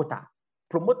promoter.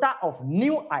 promoter of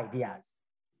new ideas.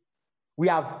 We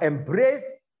have embraced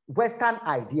Western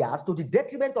ideas to the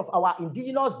detriment of our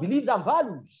indigenous beliefs and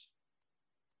values.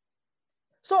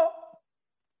 So,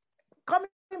 coming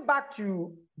back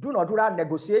to Dunodura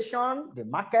negotiation, the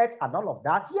market and all of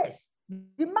that, yes,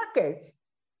 the market,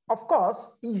 of course,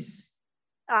 is,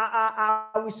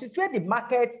 we situate the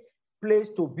marketplace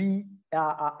to be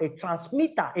a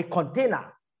transmitter, a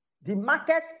container. The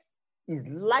market is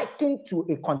likened to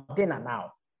a container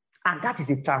now, and that is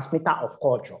a transmitter of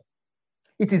culture.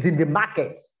 It is in the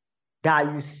market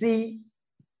that you see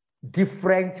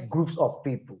different groups of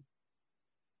people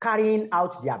carrying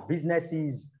out their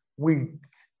businesses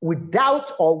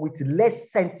without or with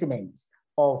less sentiment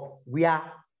of where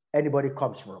anybody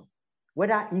comes from,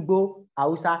 whether Igbo,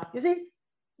 Hausa. You see,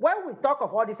 when we talk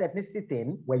of all this ethnicity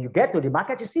thing, when you get to the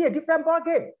market, you see a different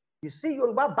ballgame. You see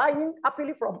Yoruba buying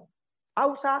happily from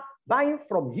Hausa, buying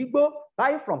from Igbo,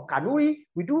 buying from Kanuri.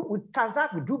 We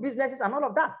transact, we do businesses and all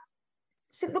of that.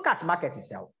 See, look at market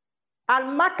itself.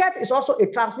 And market is also a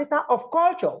transmitter of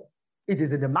culture. It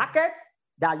is in the market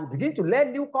that you begin to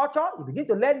learn new culture, you begin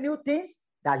to learn new things,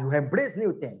 that you embrace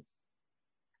new things.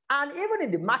 And even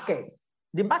in the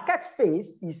market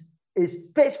space is a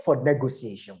space for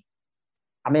negotiation.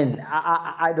 I mean,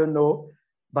 I don't know,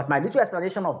 but my little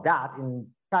explanation of that in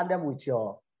tandem with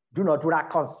your Dunodura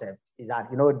concept is that,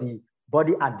 you know, the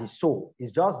body and the soul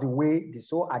is just the way the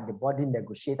soul and the body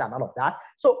negotiate and all of that.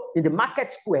 So in the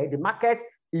market square, the market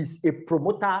is a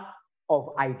promoter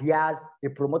of ideas, a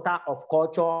promoter of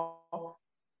culture,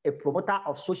 a promoter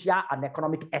of social and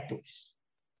economic ethos.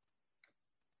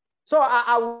 So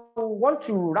I want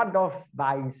to round off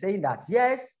by saying that,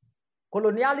 yes,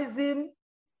 colonialism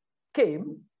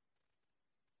came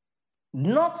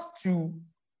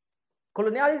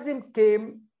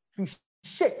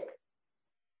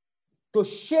to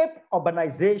shape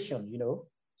urbanization, you know,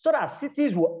 so that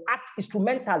cities will act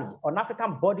instrumentally on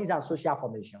African bodies and social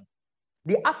formation.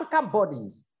 The African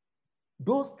bodies,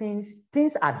 those things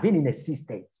had been in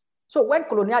existence. So when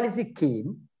colonialism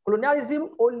came, colonialism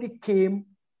only came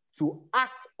to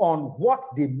act on what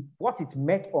it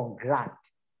met on ground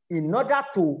in order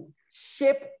to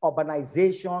shape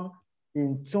urbanization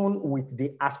in tune with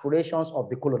the aspirations of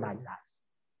the colonizers.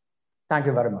 Thank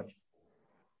you very much.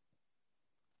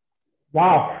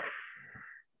 Wow.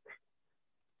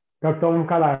 Dr.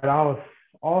 Mkala, that was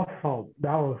awesome.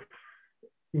 That was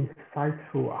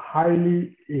insightful,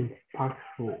 highly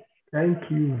impactful. Thank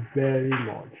you very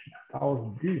much. That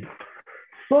was deep.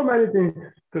 So many things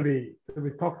to be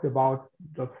talked about,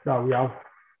 just that we have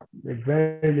a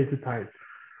very little time.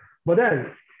 But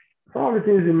then, some of the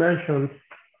things you mentioned,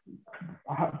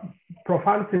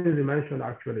 profound things you mentioned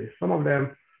actually, some of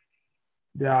them,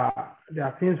 there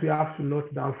are things we have to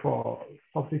note down for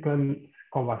subsequent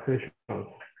conversations.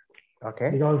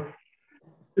 Okay. Because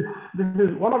this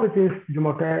is one of the things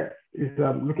Jumoke is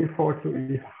looking forward to,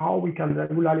 is how we can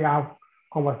regularly have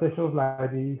conversations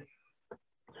like these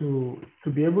to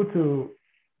be able to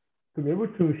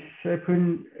shape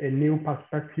a new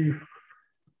perspective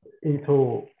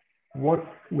into what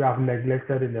we have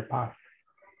neglected in the past.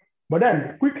 But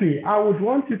then quickly, I would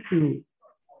want you to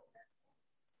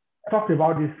talk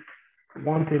about this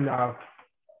one thing I've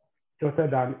jotted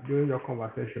down during your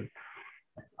conversation.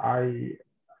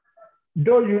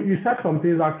 Though you said some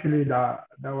things actually that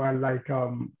were like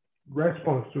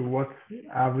response to what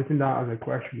I've written down as a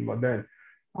question, but then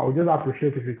I would just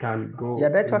appreciate if you can go. Yeah,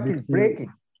 network is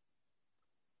breaking.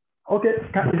 Okay, is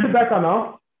it better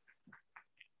now?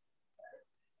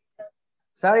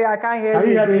 Sorry, I can't hear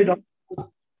you.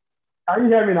 Can you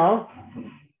hear me now?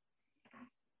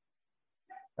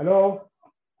 Hello?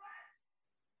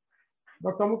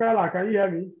 Dr. Mukala, can you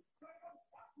hear me?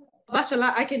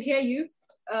 Bashala, I can hear you.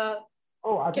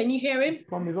 Can you hear him?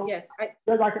 From his own? Yes.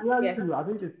 Yes, I can hear you. I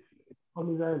think it's from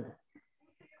his end.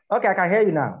 Okay, I can hear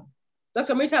you now.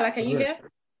 Dr. Murtala, can you hear?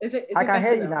 I can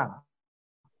hear you now.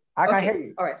 I can hear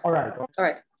you. All right.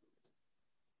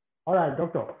 All right,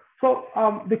 doctor. So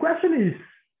the question is,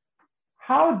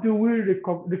 how do we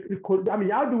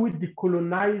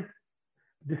decolonize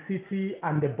the city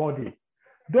and the body?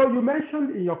 Though you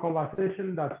mentioned in your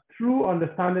conversation that through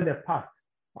understanding the past,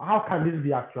 how can this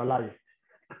be actualized?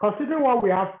 Considering what we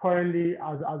have currently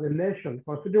as a nation,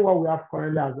 considering what we have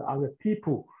currently as a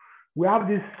people, we have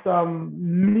this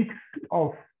mix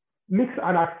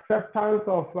and acceptance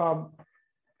of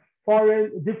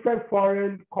different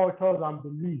foreign cultures and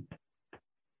beliefs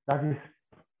that is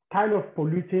kind of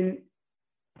polluting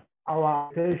our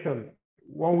attention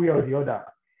one way or the other.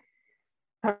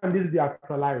 How can this be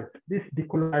actualized? This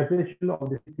decolonization of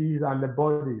the cities and the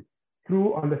bodies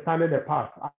through understanding the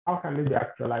past? How can it be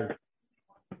actualized?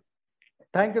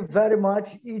 Thank you very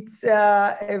much. It's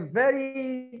a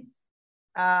very,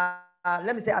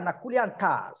 let me say, an Herculean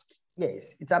task.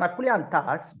 Yes, it's an Herculean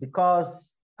task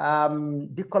because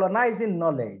decolonizing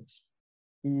knowledge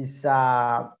is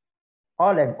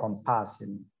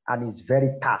all-encompassing and is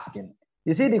very tasking.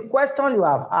 You see, the question you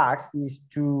have asked is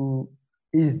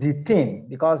the thing,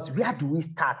 because where do we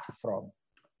start from?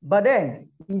 But then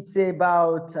it's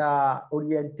about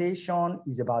orientation,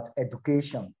 is about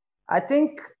education. I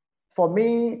think for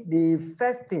me, the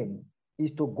first thing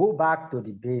is to go back to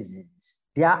the basics.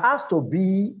 There has to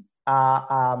be a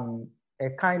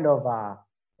kind of a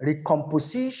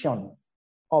recomposition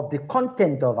of the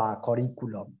content of our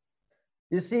curriculum.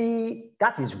 You see,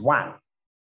 that is one.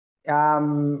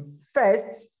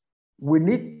 First, we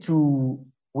need to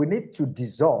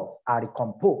dissolve and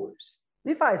recompose.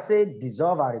 If I say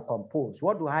dissolve and recompose,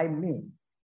 what do I mean?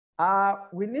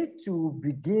 We need to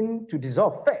begin to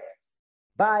dissolve first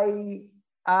by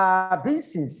being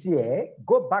sincere.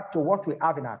 Go back to what we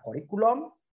have in our curriculum.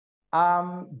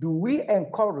 Do we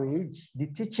encourage the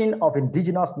teaching of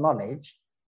indigenous knowledge?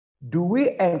 Do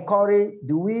we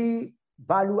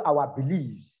value our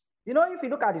beliefs? You know, if you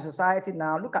look at the society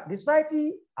now, look at the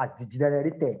society as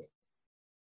degenerated,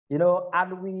 you know,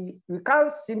 and we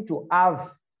can't seem to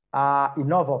have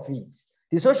enough of it.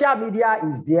 The social media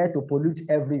is there to pollute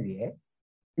everywhere.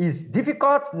 It's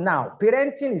difficult now.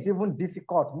 Parenting is even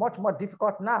difficult, much more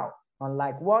difficult now,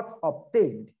 unlike what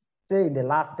obtained, say, in the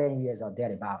last 10 years or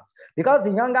thereabouts. Because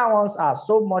the younger ones are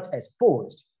so much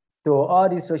exposed to all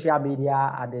these social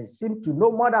media, and they seem to know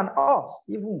more than us,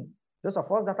 even those of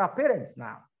us that are parents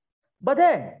now. But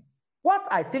then, what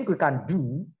I think we can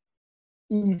do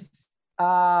is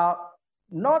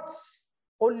not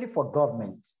only for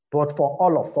government, but for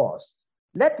all of us.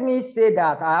 Let me say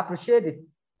that I appreciate the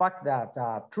fact that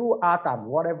through art and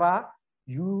whatever,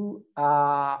 you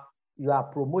are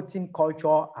promoting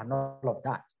culture and all of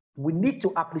that. We need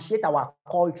to appreciate our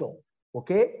culture,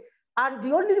 okay? And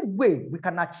the only way we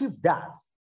can achieve that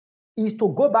is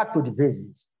to go back to the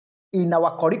basics. In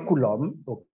our curriculum,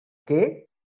 okay,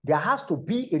 there has to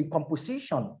be a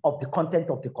recomposition of the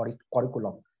content of the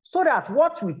curriculum so that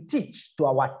what we teach to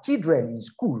our children in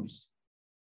schools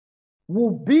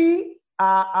will be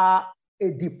a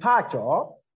departure.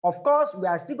 Of course, we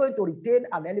are still going to retain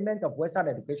an element of Western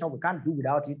education. We can't do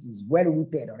without it. It's well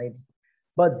rooted already.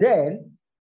 But then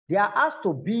there has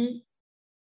to be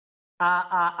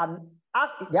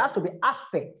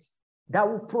aspects that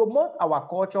will promote our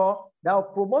culture, that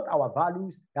will promote our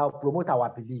values, that will promote our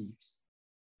beliefs.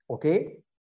 Okay?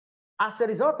 As a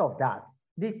result of that,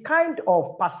 the kind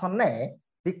of personnel,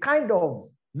 the kind of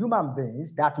human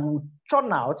beings that will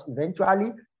churn out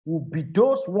eventually will be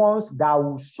those ones that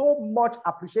will so much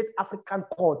appreciate African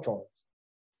culture.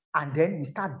 And then we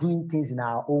start doing things in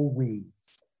our own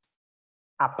ways,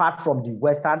 apart from the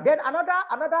Western. Then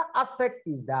another aspect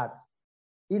is that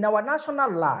in our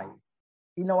national life,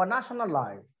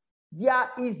 there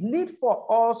is need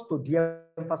for us to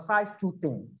de-emphasize two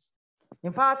things.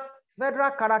 In fact,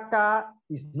 federal character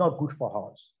is not good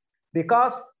for us,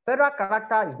 because federal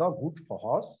character is not good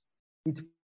for us. It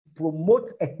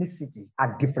promotes ethnicity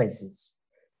and differences.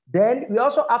 Then we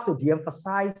also have to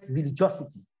de-emphasize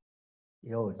religiosity.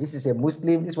 You know, this is a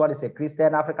Muslim, this one is a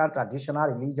Christian, African traditional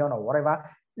religion or whatever.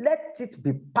 Let it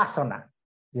be personal.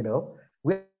 You know,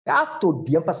 we have to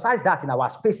de-emphasize that in our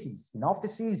spaces, in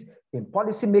offices, in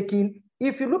policy making.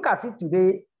 If you look at it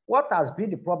today, what has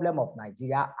been the problem of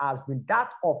Nigeria has been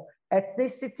that of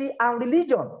ethnicity and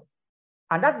religion.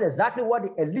 And that's exactly what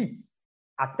the elites,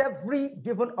 at every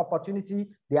given opportunity,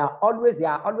 they are always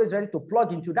ready to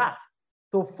plug into that,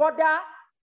 to further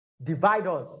divide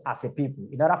us as a people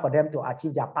in order for them to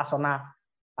achieve their personal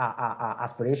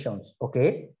aspirations,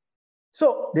 okay?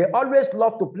 So they always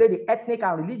love to play the ethnic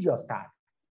and religious card.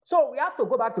 So we have to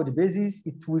go back to the basis.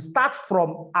 It will start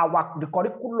from the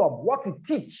curriculum, what we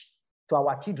teach to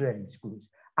our children in schools.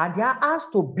 And there has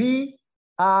to be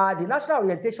the National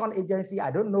Orientation Agency,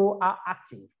 I don't know how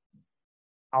active,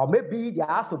 or maybe there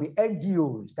has to be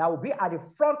NGOs that will be at the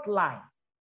front line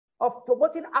of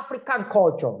promoting African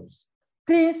cultures.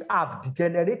 Things have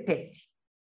degenerated,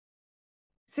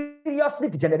 seriously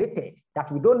degenerated,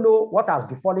 that we don't know what has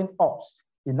befallen us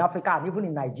in Africa and even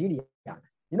in Nigeria.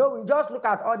 You know, we just look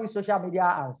at all these social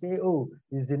media and say, oh,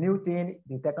 it's the new thing,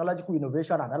 the technological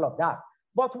innovation and all of that.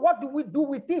 But what do we do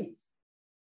with it?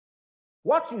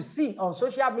 What you see on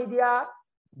social media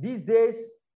these days,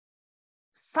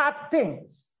 sad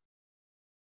things,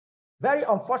 very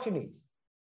unfortunate,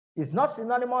 is not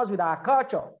synonymous with our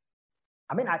culture.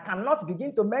 I mean, I cannot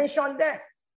begin to mention them.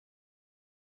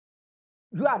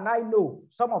 you and I know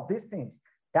some of these things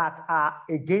that are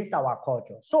against our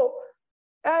culture. So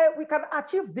we can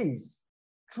achieve this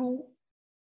through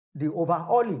the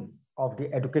overhauling of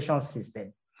the education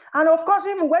system. And of course,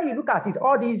 even when you look at it,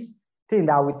 all these things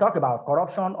that we talk about,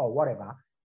 corruption or whatever,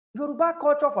 Yoruba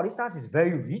culture, for instance, is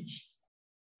very rich.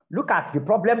 Look at the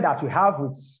problem that we have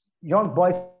with young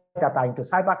boys that are into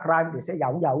cybercrime. They say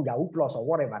Yahoo, Yahoo, Yahoo Plus or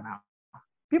whatever now.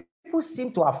 People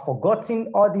seem to have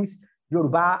forgotten all these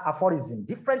Yoruba aphorisms,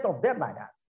 different of them like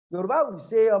that. Yoruba will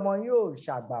say, you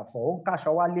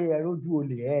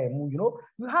know,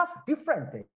 you have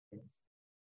different things.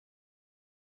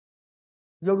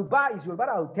 Yoruba is Yoruba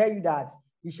that will tell you that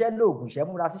and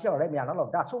all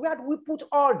of that. So where do we put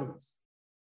all this?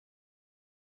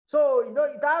 So, you know,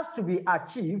 it has to be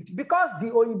achieved because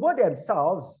the Oyibo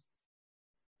themselves,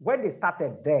 when they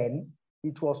started then,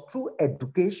 it was through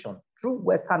education, through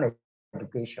Western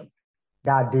education,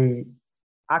 that they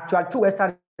actually, through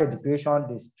Western education,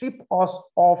 they strip us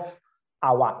of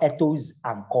our ethos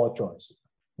and cultures,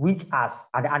 which has,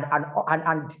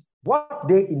 and what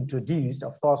they introduced,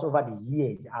 of course, over the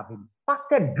years have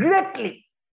impacted greatly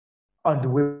on the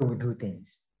way we do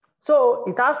things. So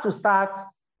it has to start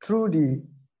through the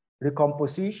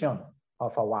recomposition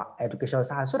of our education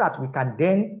science so that we can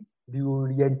then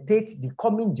reorientate the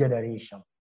coming generation.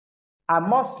 I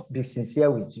must be sincere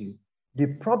with you. The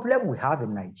problem we have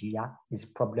in Nigeria is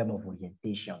problem of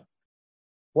orientation.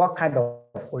 What kind of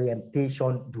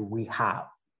orientation do we have?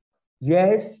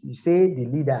 Yes, you say the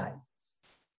leader,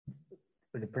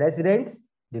 the president,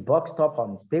 the buck stop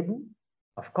on his table.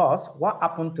 Of course, what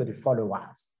happened to the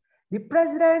followers? The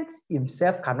president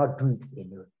himself cannot do it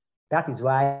alone. That is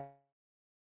why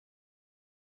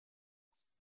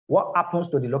what happens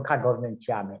to the local government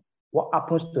chairman? What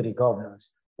happens to the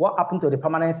governors? What happened to the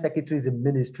permanent secretaries in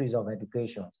ministries of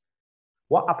education?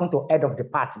 What happened to head of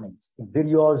departments in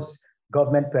various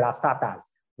government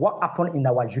parastatals? What happened in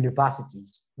our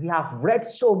universities? We have read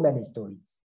so many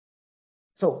stories.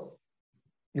 So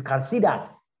you can see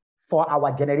that for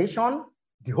our generation,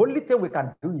 the only thing we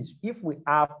can do is if we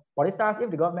have, for instance, if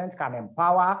the government can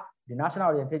empower the National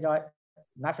Orientation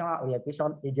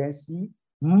Agency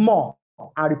more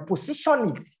and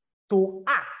reposition it to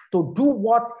act, to do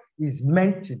what is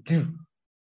meant to do,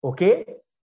 okay?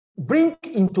 Bring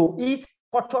into it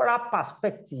cultural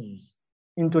perspectives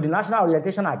into the national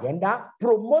orientation agenda,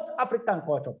 promote African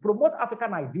culture, promote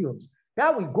African ideals.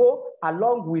 That will go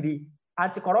along with the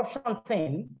anti-corruption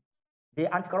thing,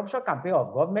 the anti-corruption campaign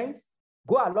of government,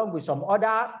 go along with some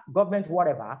other government,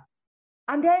 whatever,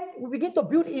 and then we begin to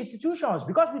build institutions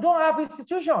because we don't have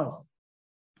institutions.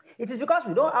 It is because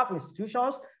we don't have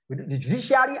institutions, the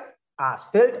judiciary has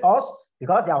failed us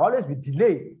because there will always be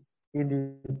delay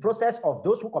in the process of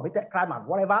those who committed crime and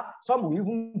whatever. Some will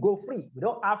even go free. We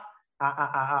don't have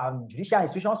judicial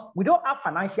institutions. We don't have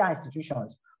financial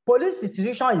institutions. Police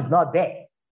institution is not there.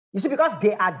 You see, because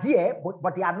they are there,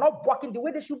 but they are not working the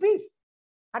way they should be.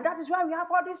 And that is why we have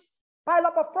all this pile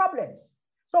up of problems.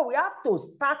 So we have to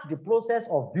start the process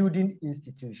of building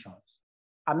institutions.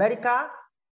 America,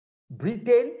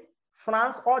 Britain,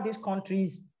 France, all these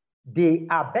countries, they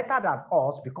are better than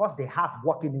us because they have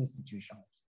working institutions.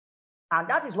 And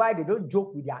that is why they don't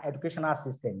joke with their educational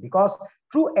system, because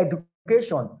through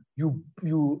education, you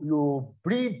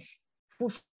breed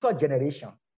future generation.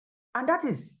 And that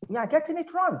is, we are getting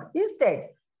it wrong. Instead,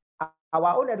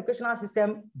 our own educational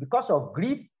system, because of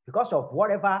greed, because of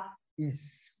whatever,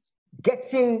 is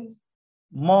getting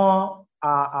more,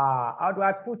 how do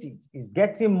I put it? Is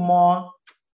getting more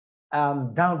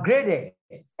downgraded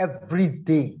every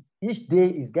day. Each day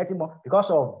is getting more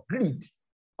because of greed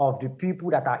of the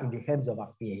people that are in the hands of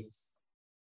affairs.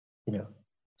 You know.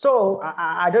 So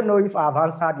I don't know if I've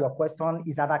answered your question.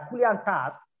 It's an Herculean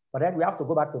task, but then we have to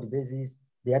go back to the basis.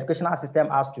 The educational system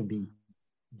has to be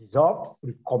dissolved,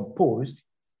 recomposed.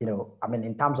 You know, I mean,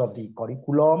 in terms of the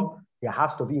curriculum, there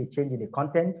has to be a change in the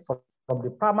content from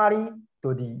the primary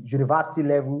to the university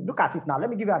level. Look at it now. Let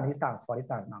me give you an instance. For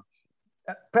instance, now,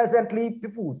 presently,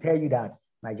 people will tell you that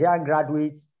Nigerian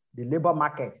graduates, the labor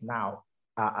market now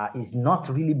is not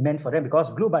really meant for them,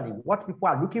 because globally, what people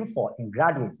are looking for in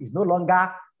graduates is no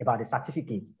longer about the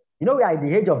certificate. You know, we are in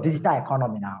the age of digital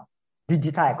economy now,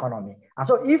 digital economy. And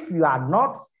so if you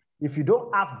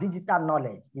don't have digital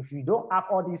knowledge, if you don't have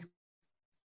all these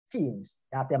skills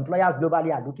that employers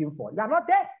globally are looking for, you are not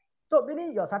there. So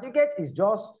meaning your certificate is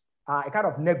just a kind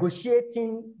of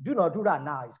negotiating, do not do that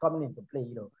now, is coming into play,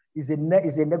 you know, is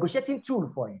a negotiating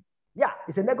tool for you. Yeah,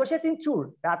 it's a negotiating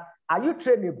tool that, are you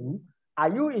trainable? Are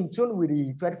you in tune with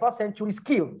the 21st century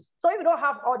skills? So if you don't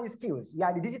have all these skills, you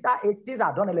are in the digital age, things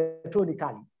are done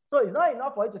electronically. So it's not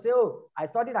enough for you to say, oh, I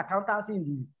studied accountancy in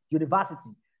the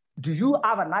university. Do you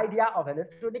have an idea of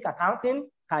electronic accounting?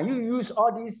 Can you use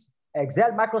all these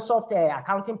Excel, Microsoft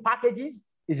accounting packages?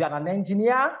 If you're an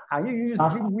engineer, can you use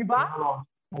Dreamweaver?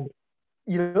 Can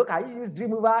you use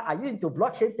Dreamweaver? Are you into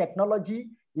blockchain technology?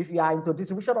 If you are into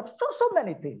distribution of so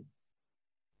many things.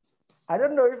 I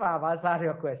don't know if I have answered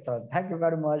your question. Thank you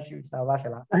very much, Mr.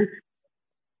 Obashola. Thank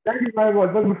you very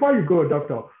much. But before you go,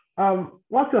 Doctor,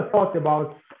 what's your thoughts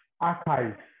about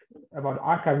archives? As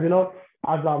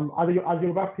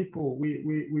Yoruba people,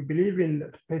 we believe in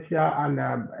spatial and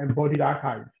embodied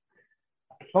archives.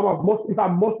 All of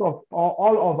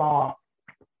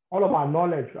our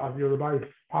knowledge as Yoruba is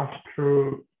passed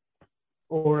through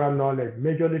oral knowledge,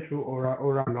 majorly through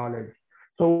oral knowledge.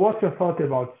 So what's your thought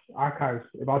about archives,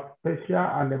 about spatial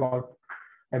and about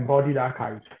embodied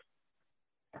archives?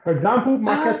 For example,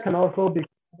 markets can also be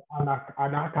an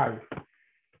archive.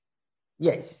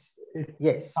 Yes,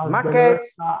 yes,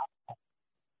 markets.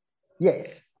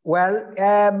 Yes, well,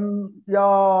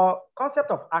 your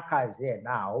concept of archives here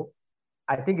now,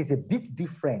 I think is a bit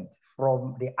different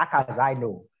from the archives I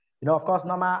know. Of course,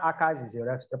 normal archives is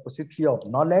a repository of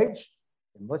knowledge.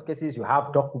 In most cases, you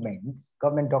have documents,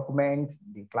 government documents,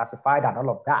 declassified and all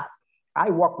of that. I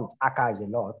work with archives a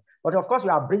lot, but of course, we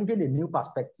are bringing a new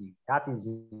perspective. That is,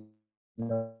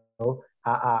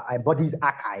 embodies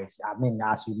archives. I mean,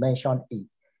 as you mentioned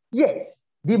it. Yes,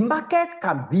 the market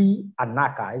can be an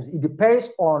archive. It depends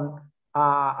on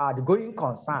the going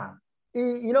concern.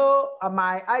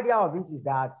 My idea of it is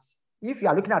that if you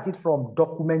are looking at it from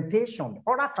documentation,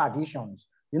 oral traditions,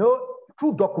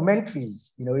 through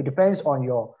documentaries, it depends on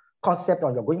your concept,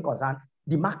 on your going concern,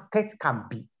 the market can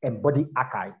be embodied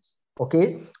archives,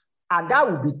 okay? And that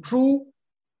will be through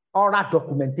oral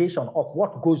documentation of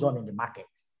what goes on in the market.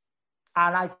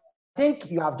 And I think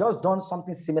you have just done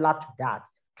something similar to that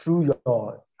through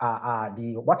your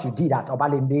what you did at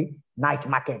Obalende night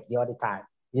market the other time,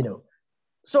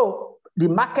 So the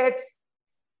market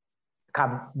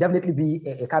can definitely be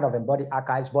a kind of embodied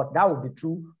archives, but that will be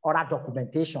through oral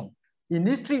documentation. In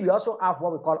history, we also have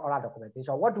what we call oral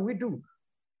documentation. What do?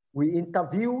 We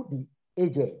interview the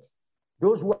aged,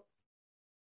 those who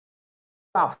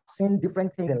have seen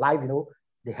different things in life,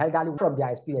 the elderly from their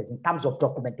experience in terms of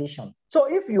documentation. So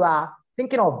if you are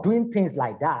thinking of doing things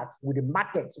like that with the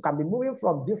markets, you can be moving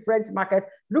from different markets.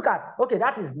 Look at, okay,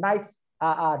 that is night,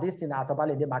 this thing at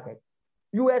Obalende market.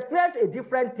 You experience a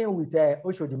different thing with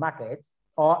Oshodi market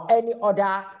or any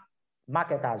other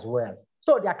market as well.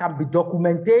 So there can be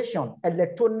documentation,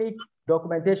 electronic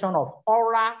documentation of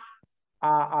oral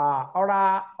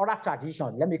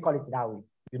tradition. Let me call it that way.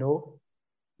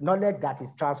 Knowledge that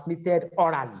is transmitted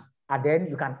orally, and then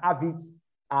you can have it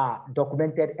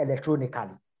documented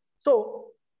electronically. So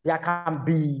there can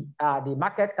be, the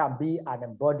market can be an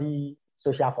embodied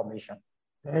social formation.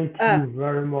 Thank you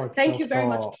very much. Thank you very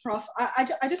much, Prof. I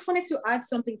just wanted to add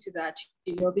something to that,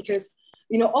 because,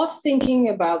 us thinking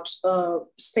about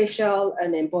spatial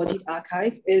and embodied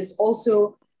archive is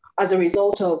also as a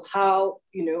result of how,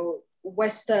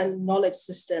 Western knowledge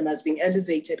system has been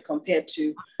elevated compared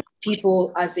to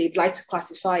people as they'd like to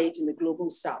classify it in the global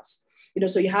South.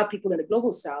 So you have people in the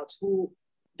global South who,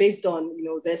 based on,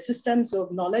 their systems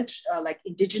of knowledge, like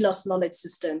indigenous knowledge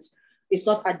systems, it's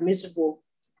not admissible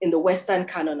in the Western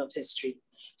canon of history.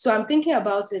 So I'm thinking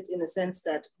about it in a sense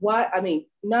that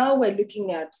now we're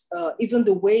looking at even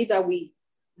the way that we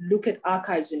look at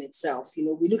archives in itself.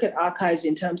 We look at archives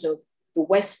in terms of the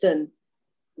Western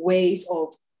ways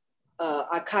of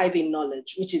archiving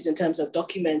knowledge, which is in terms of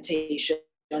documentation.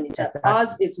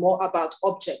 Ours is more about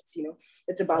objects,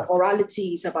 it's about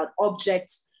orality, it's about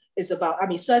objects, it's about,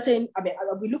 we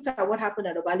looked at what happened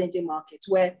at Obalende market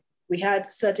where we had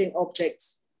certain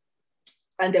objects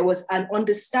and there was an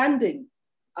understanding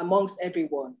amongst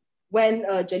everyone. When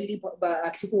Jalili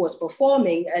Atiku was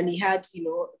performing and he had,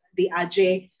 the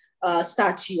Ajay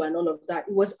statue and all of that,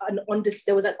 there was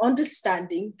an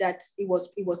understanding that it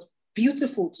was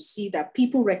beautiful to see that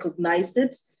people recognized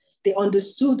it, they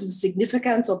understood the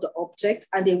significance of the object,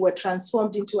 and they were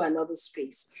transformed into another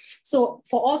space. So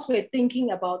for us, we're thinking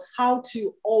about how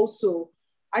to also,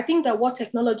 I think that what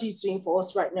technology is doing for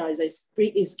us right now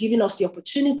is giving us the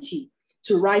opportunity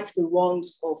to right the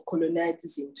wrongs of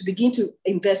colonialism, to begin to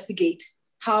investigate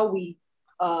how we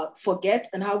forget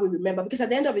and how we remember. Because at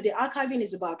the end of it, the archiving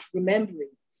is about remembering.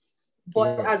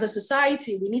 But as a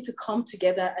society, we need to come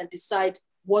together and decide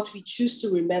what we choose to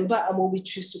remember and what we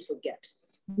choose to forget.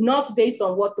 Not based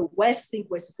on what the West think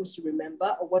we're supposed to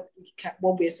remember or what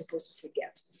we're supposed to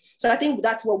forget. So I think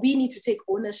that's what we need to take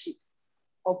ownership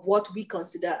of, what we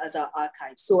consider as our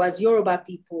archives. So as Yoruba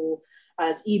people,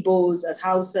 as Igbos, as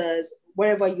Hausas,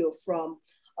 wherever you're from,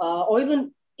 or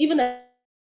even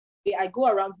I go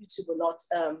around YouTube a lot,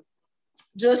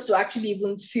 just to actually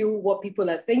even feel what people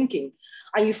are thinking.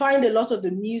 And you find a lot of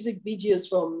the music videos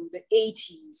from the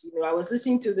 80s. You know, I was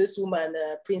listening to this woman,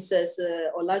 Princess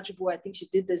Olajubu, I think she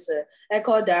did this,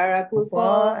 Echo Dara, Echo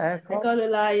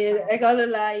the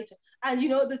Light. And, you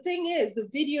know, the thing is, the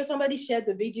video, somebody shared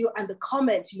the video and the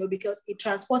comments, you know, because it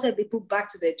transported people back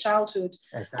to their childhood.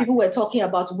 Exactly. People were talking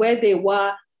about where they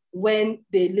were when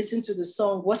they listened to the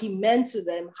song, what it meant to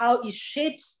them, how it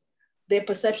shaped their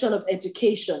perception of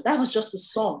education. That was just the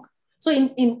song. So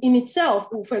in itself,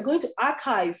 if we're going to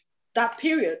archive that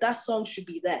period, that song should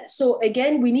be there. So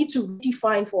again, we need to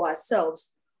define for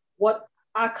ourselves what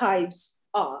archives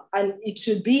are. And it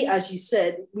should be, as you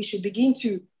said, we should begin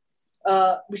to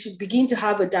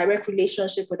have a direct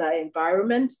relationship with our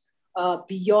environment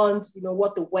beyond, you know,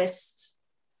 what the West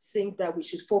think that we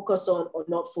should focus on or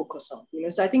not focus on. You know,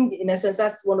 so I think in essence,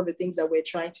 that's one of the things that we're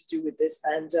trying to do with this.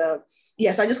 And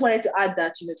yes, I just wanted to add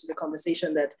that, you know, to the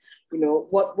conversation that, you know,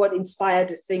 what inspired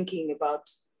the thinking about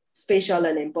spatial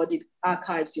and embodied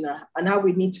archives, you know, and how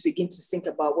we need to begin to think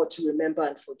about what to remember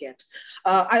and forget.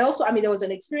 There was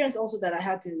an experience also that I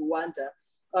had in Rwanda.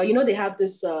 You know, they have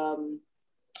this,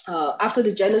 after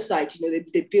the genocide, you know,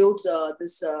 they built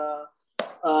this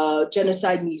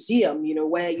genocide museum, you know,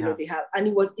 where, you know, they have, and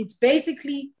it was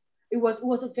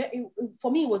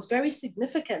for me, it was very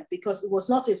significant because it was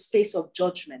not a space of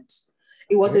judgment.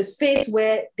 It was a space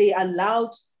where they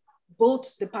allowed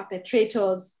both the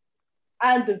perpetrators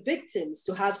and the victims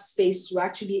to have space to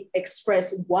actually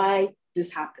express why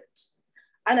this happened.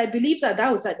 And I believe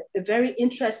that was a very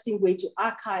interesting way to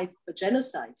archive a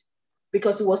genocide,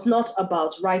 because it was not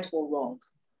about right or wrong.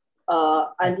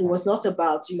 And it was not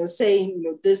about, you know, saying, you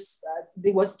know, this,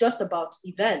 it was just about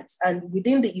events. And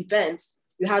within the events,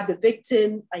 you had the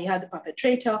victim and you had the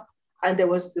perpetrator, and there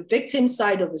was the victim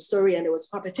side of the story and there was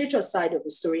the perpetrator side of the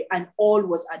story, and all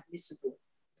was admissible,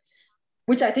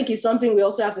 which I think is something we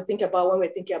also have to think about when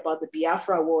we're thinking about the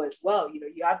Biafra War as well. You know,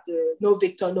 you have the no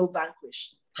victor, no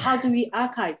vanquish. How do we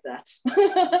archive that?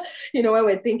 You know, when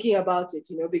we're thinking about it,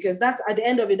 you know, because that's at the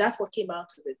end of it, that's what came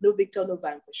out of it. No victor, no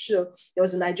vanquish. So there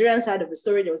was a Nigerian side of the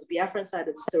story, there was a Biafran side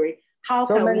of the story. How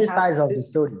can we have so many sides of the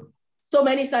story? So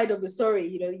many sides of the story.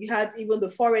 You know, you had even the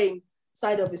foreign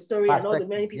side of the story and all the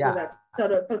many people that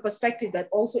sort of perspective that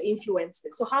also influenced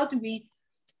it. So how do we,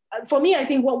 for me, I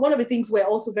think one of the things we're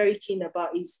also very keen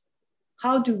about is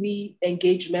how do we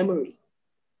engage memory?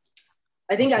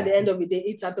 I think at the end of the day,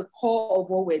 it's at the core of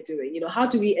what we're doing. You know, how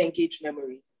do we engage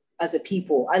memory as a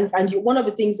people? And one of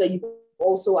the things that you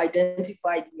also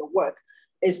identified in your work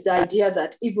is the idea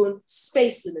that even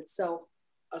space in itself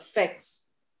affects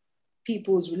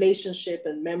people's relationship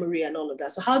and memory and all of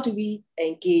that. So how do we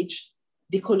engage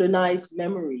decolonize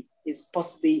memory is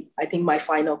possibly, I think, my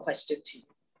final question to you.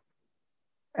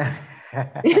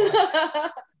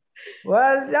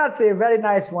 Well, that's a very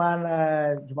nice one,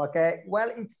 Jumoke.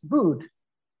 Well, it's good.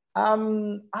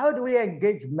 How do we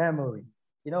engage memory?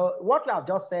 You know, what you have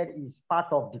just said is part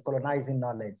of decolonizing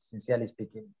knowledge, sincerely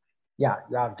speaking. Yeah,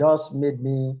 you have just made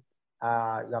me,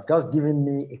 you have just given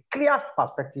me a clear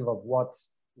perspective of what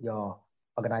your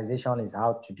organization is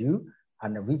out to do,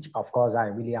 and which, of course, I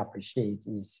really appreciate.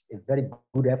 Is a very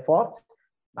good effort,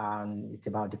 and it's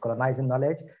about decolonizing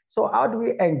knowledge. So how do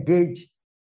we engage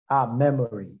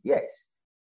memory? Yes.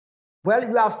 Well,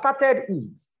 you have started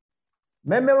it.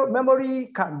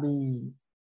 Memory can be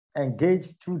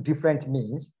engaged through different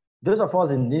means. Those of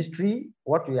us in history,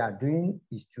 what we are doing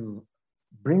is to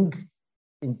bring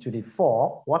into the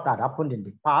fore what had happened in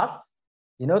the past,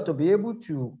 you know, to be able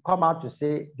to come out to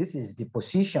say, this is the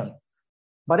position.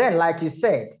 But then, like you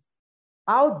said,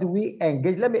 how do we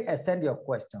engage? Let me extend your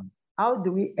question. How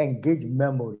do we engage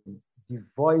memory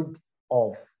devoid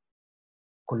of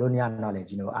colonial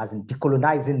knowledge, you know, as in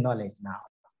decolonizing knowledge now?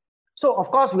 So,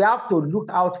 of course, we have to look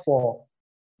out for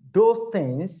those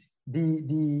things,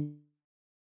 the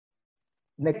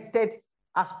neglected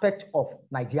aspect of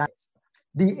Nigeria,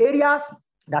 the areas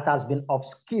that has been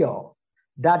obscure,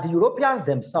 that the Europeans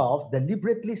themselves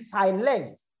deliberately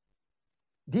silenced.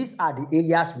 These are the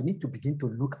areas we need to begin to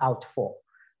look out for.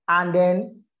 And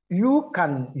then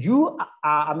given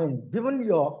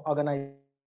your organization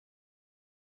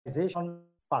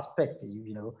perspective,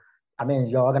 you know,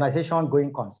 your organization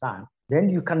going concern, then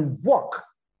you can work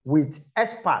with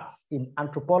experts in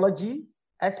anthropology,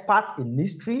 experts in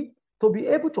history, to be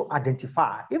able to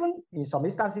identify, even in some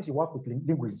instances, you work with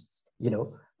linguists, you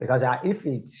know, because if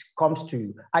it comes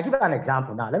to, I give an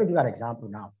example now. Let me give an example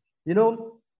now. You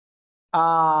know,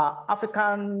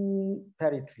 African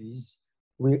territories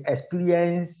we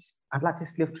experienced Atlantic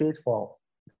slave trade for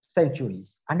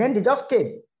centuries. And then they just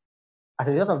came, as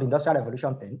a result of the Industrial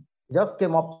Revolution thing, they just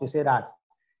came up to say that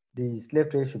the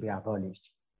slave trade should be abolished.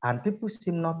 And people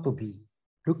seem not to be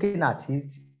looking at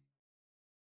it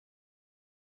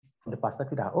from the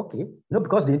perspective that, okay,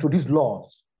 because they introduced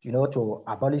laws, to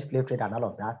abolish slave trade and all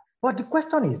of that. But the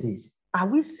question is this: are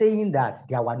we saying that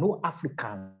there were no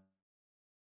Africans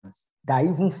that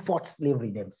even fought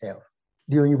slavery themselves?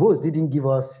 The Oyinbos didn't give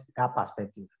us that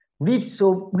perspective. Read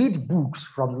books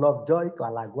from Lovejoy to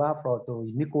Alagua, to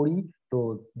Imikori,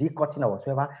 to Dick Cotton or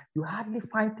whatever. You hardly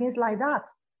find things like that.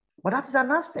 But that is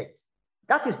an aspect.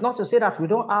 That is not to say that we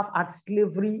don't have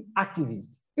anti-slavery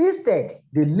activists. Instead,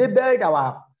 they labeled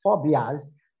our forebears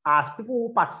as people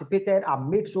who participated and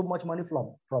made so much money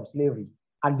from slavery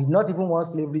and did not even want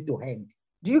slavery to end.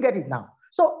 Do you get it now?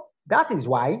 So that is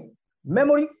why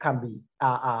memory can be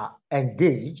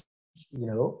engaged,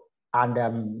 and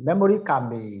memory can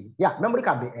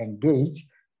be engaged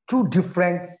through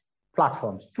different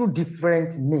platforms, through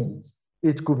different means.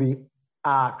 It could be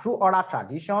through oral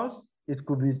traditions. It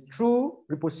could be through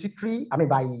repository,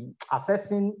 by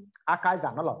accessing archives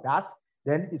and all of that.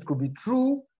 Then it could be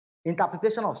through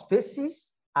interpretation of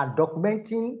spaces and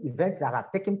documenting events that are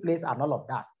taking place and all of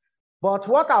that. But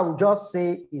what I would just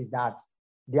say is that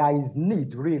there is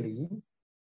need really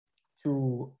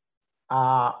to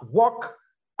work,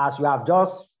 as we have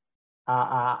just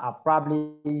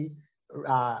probably,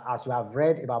 as you have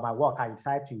read about my work, I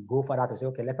decided to go further to say,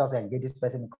 okay, let us engage this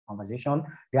person in conversation.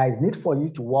 There is need for you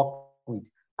to work with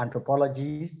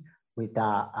anthropologists, with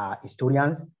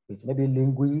historians, with maybe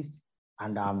linguists,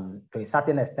 and to a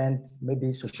certain extent,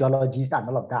 maybe sociologists and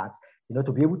all of that,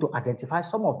 to be able to identify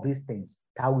some of these things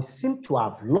that we seem to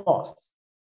have lost.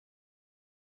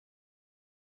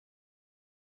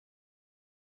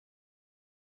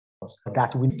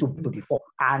 That we need to the fore.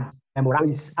 And memory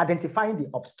is identifying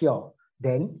the obscure.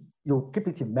 Then you keep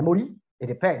it in memory. It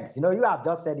depends. You have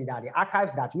just said it, that the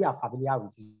archives that we are familiar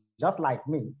with, just like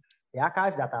me, the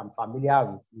archives that I'm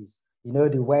familiar with is,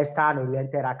 the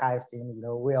Western-oriented archives thing,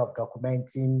 way of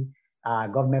documenting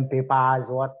government papers,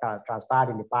 what transpired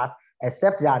in the past,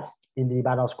 except that in the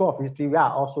Ibadan School of History, we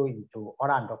are also into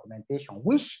oral documentation,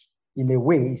 which in a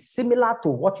way is similar to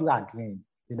what you are doing,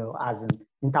 as in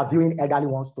interviewing elderly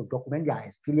ones to document their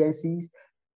experiences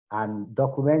and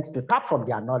to tap from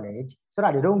their knowledge so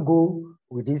that they don't go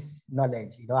with this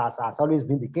knowledge, as has always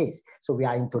been the case. So we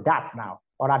are into that now,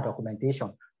 oral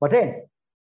documentation. But then,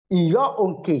 in your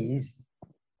own case,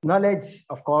 knowledge,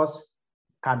 of course,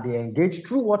 can be engaged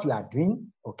through what you are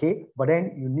doing, okay? But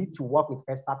then you need to work with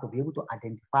experts to be able to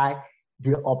identify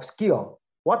the obscure,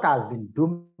 what has been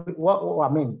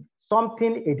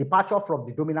something, a departure from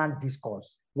the dominant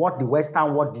discourse, what the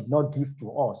Western world did not give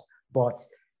to us, but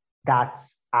that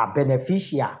are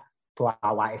beneficial to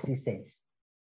our existence.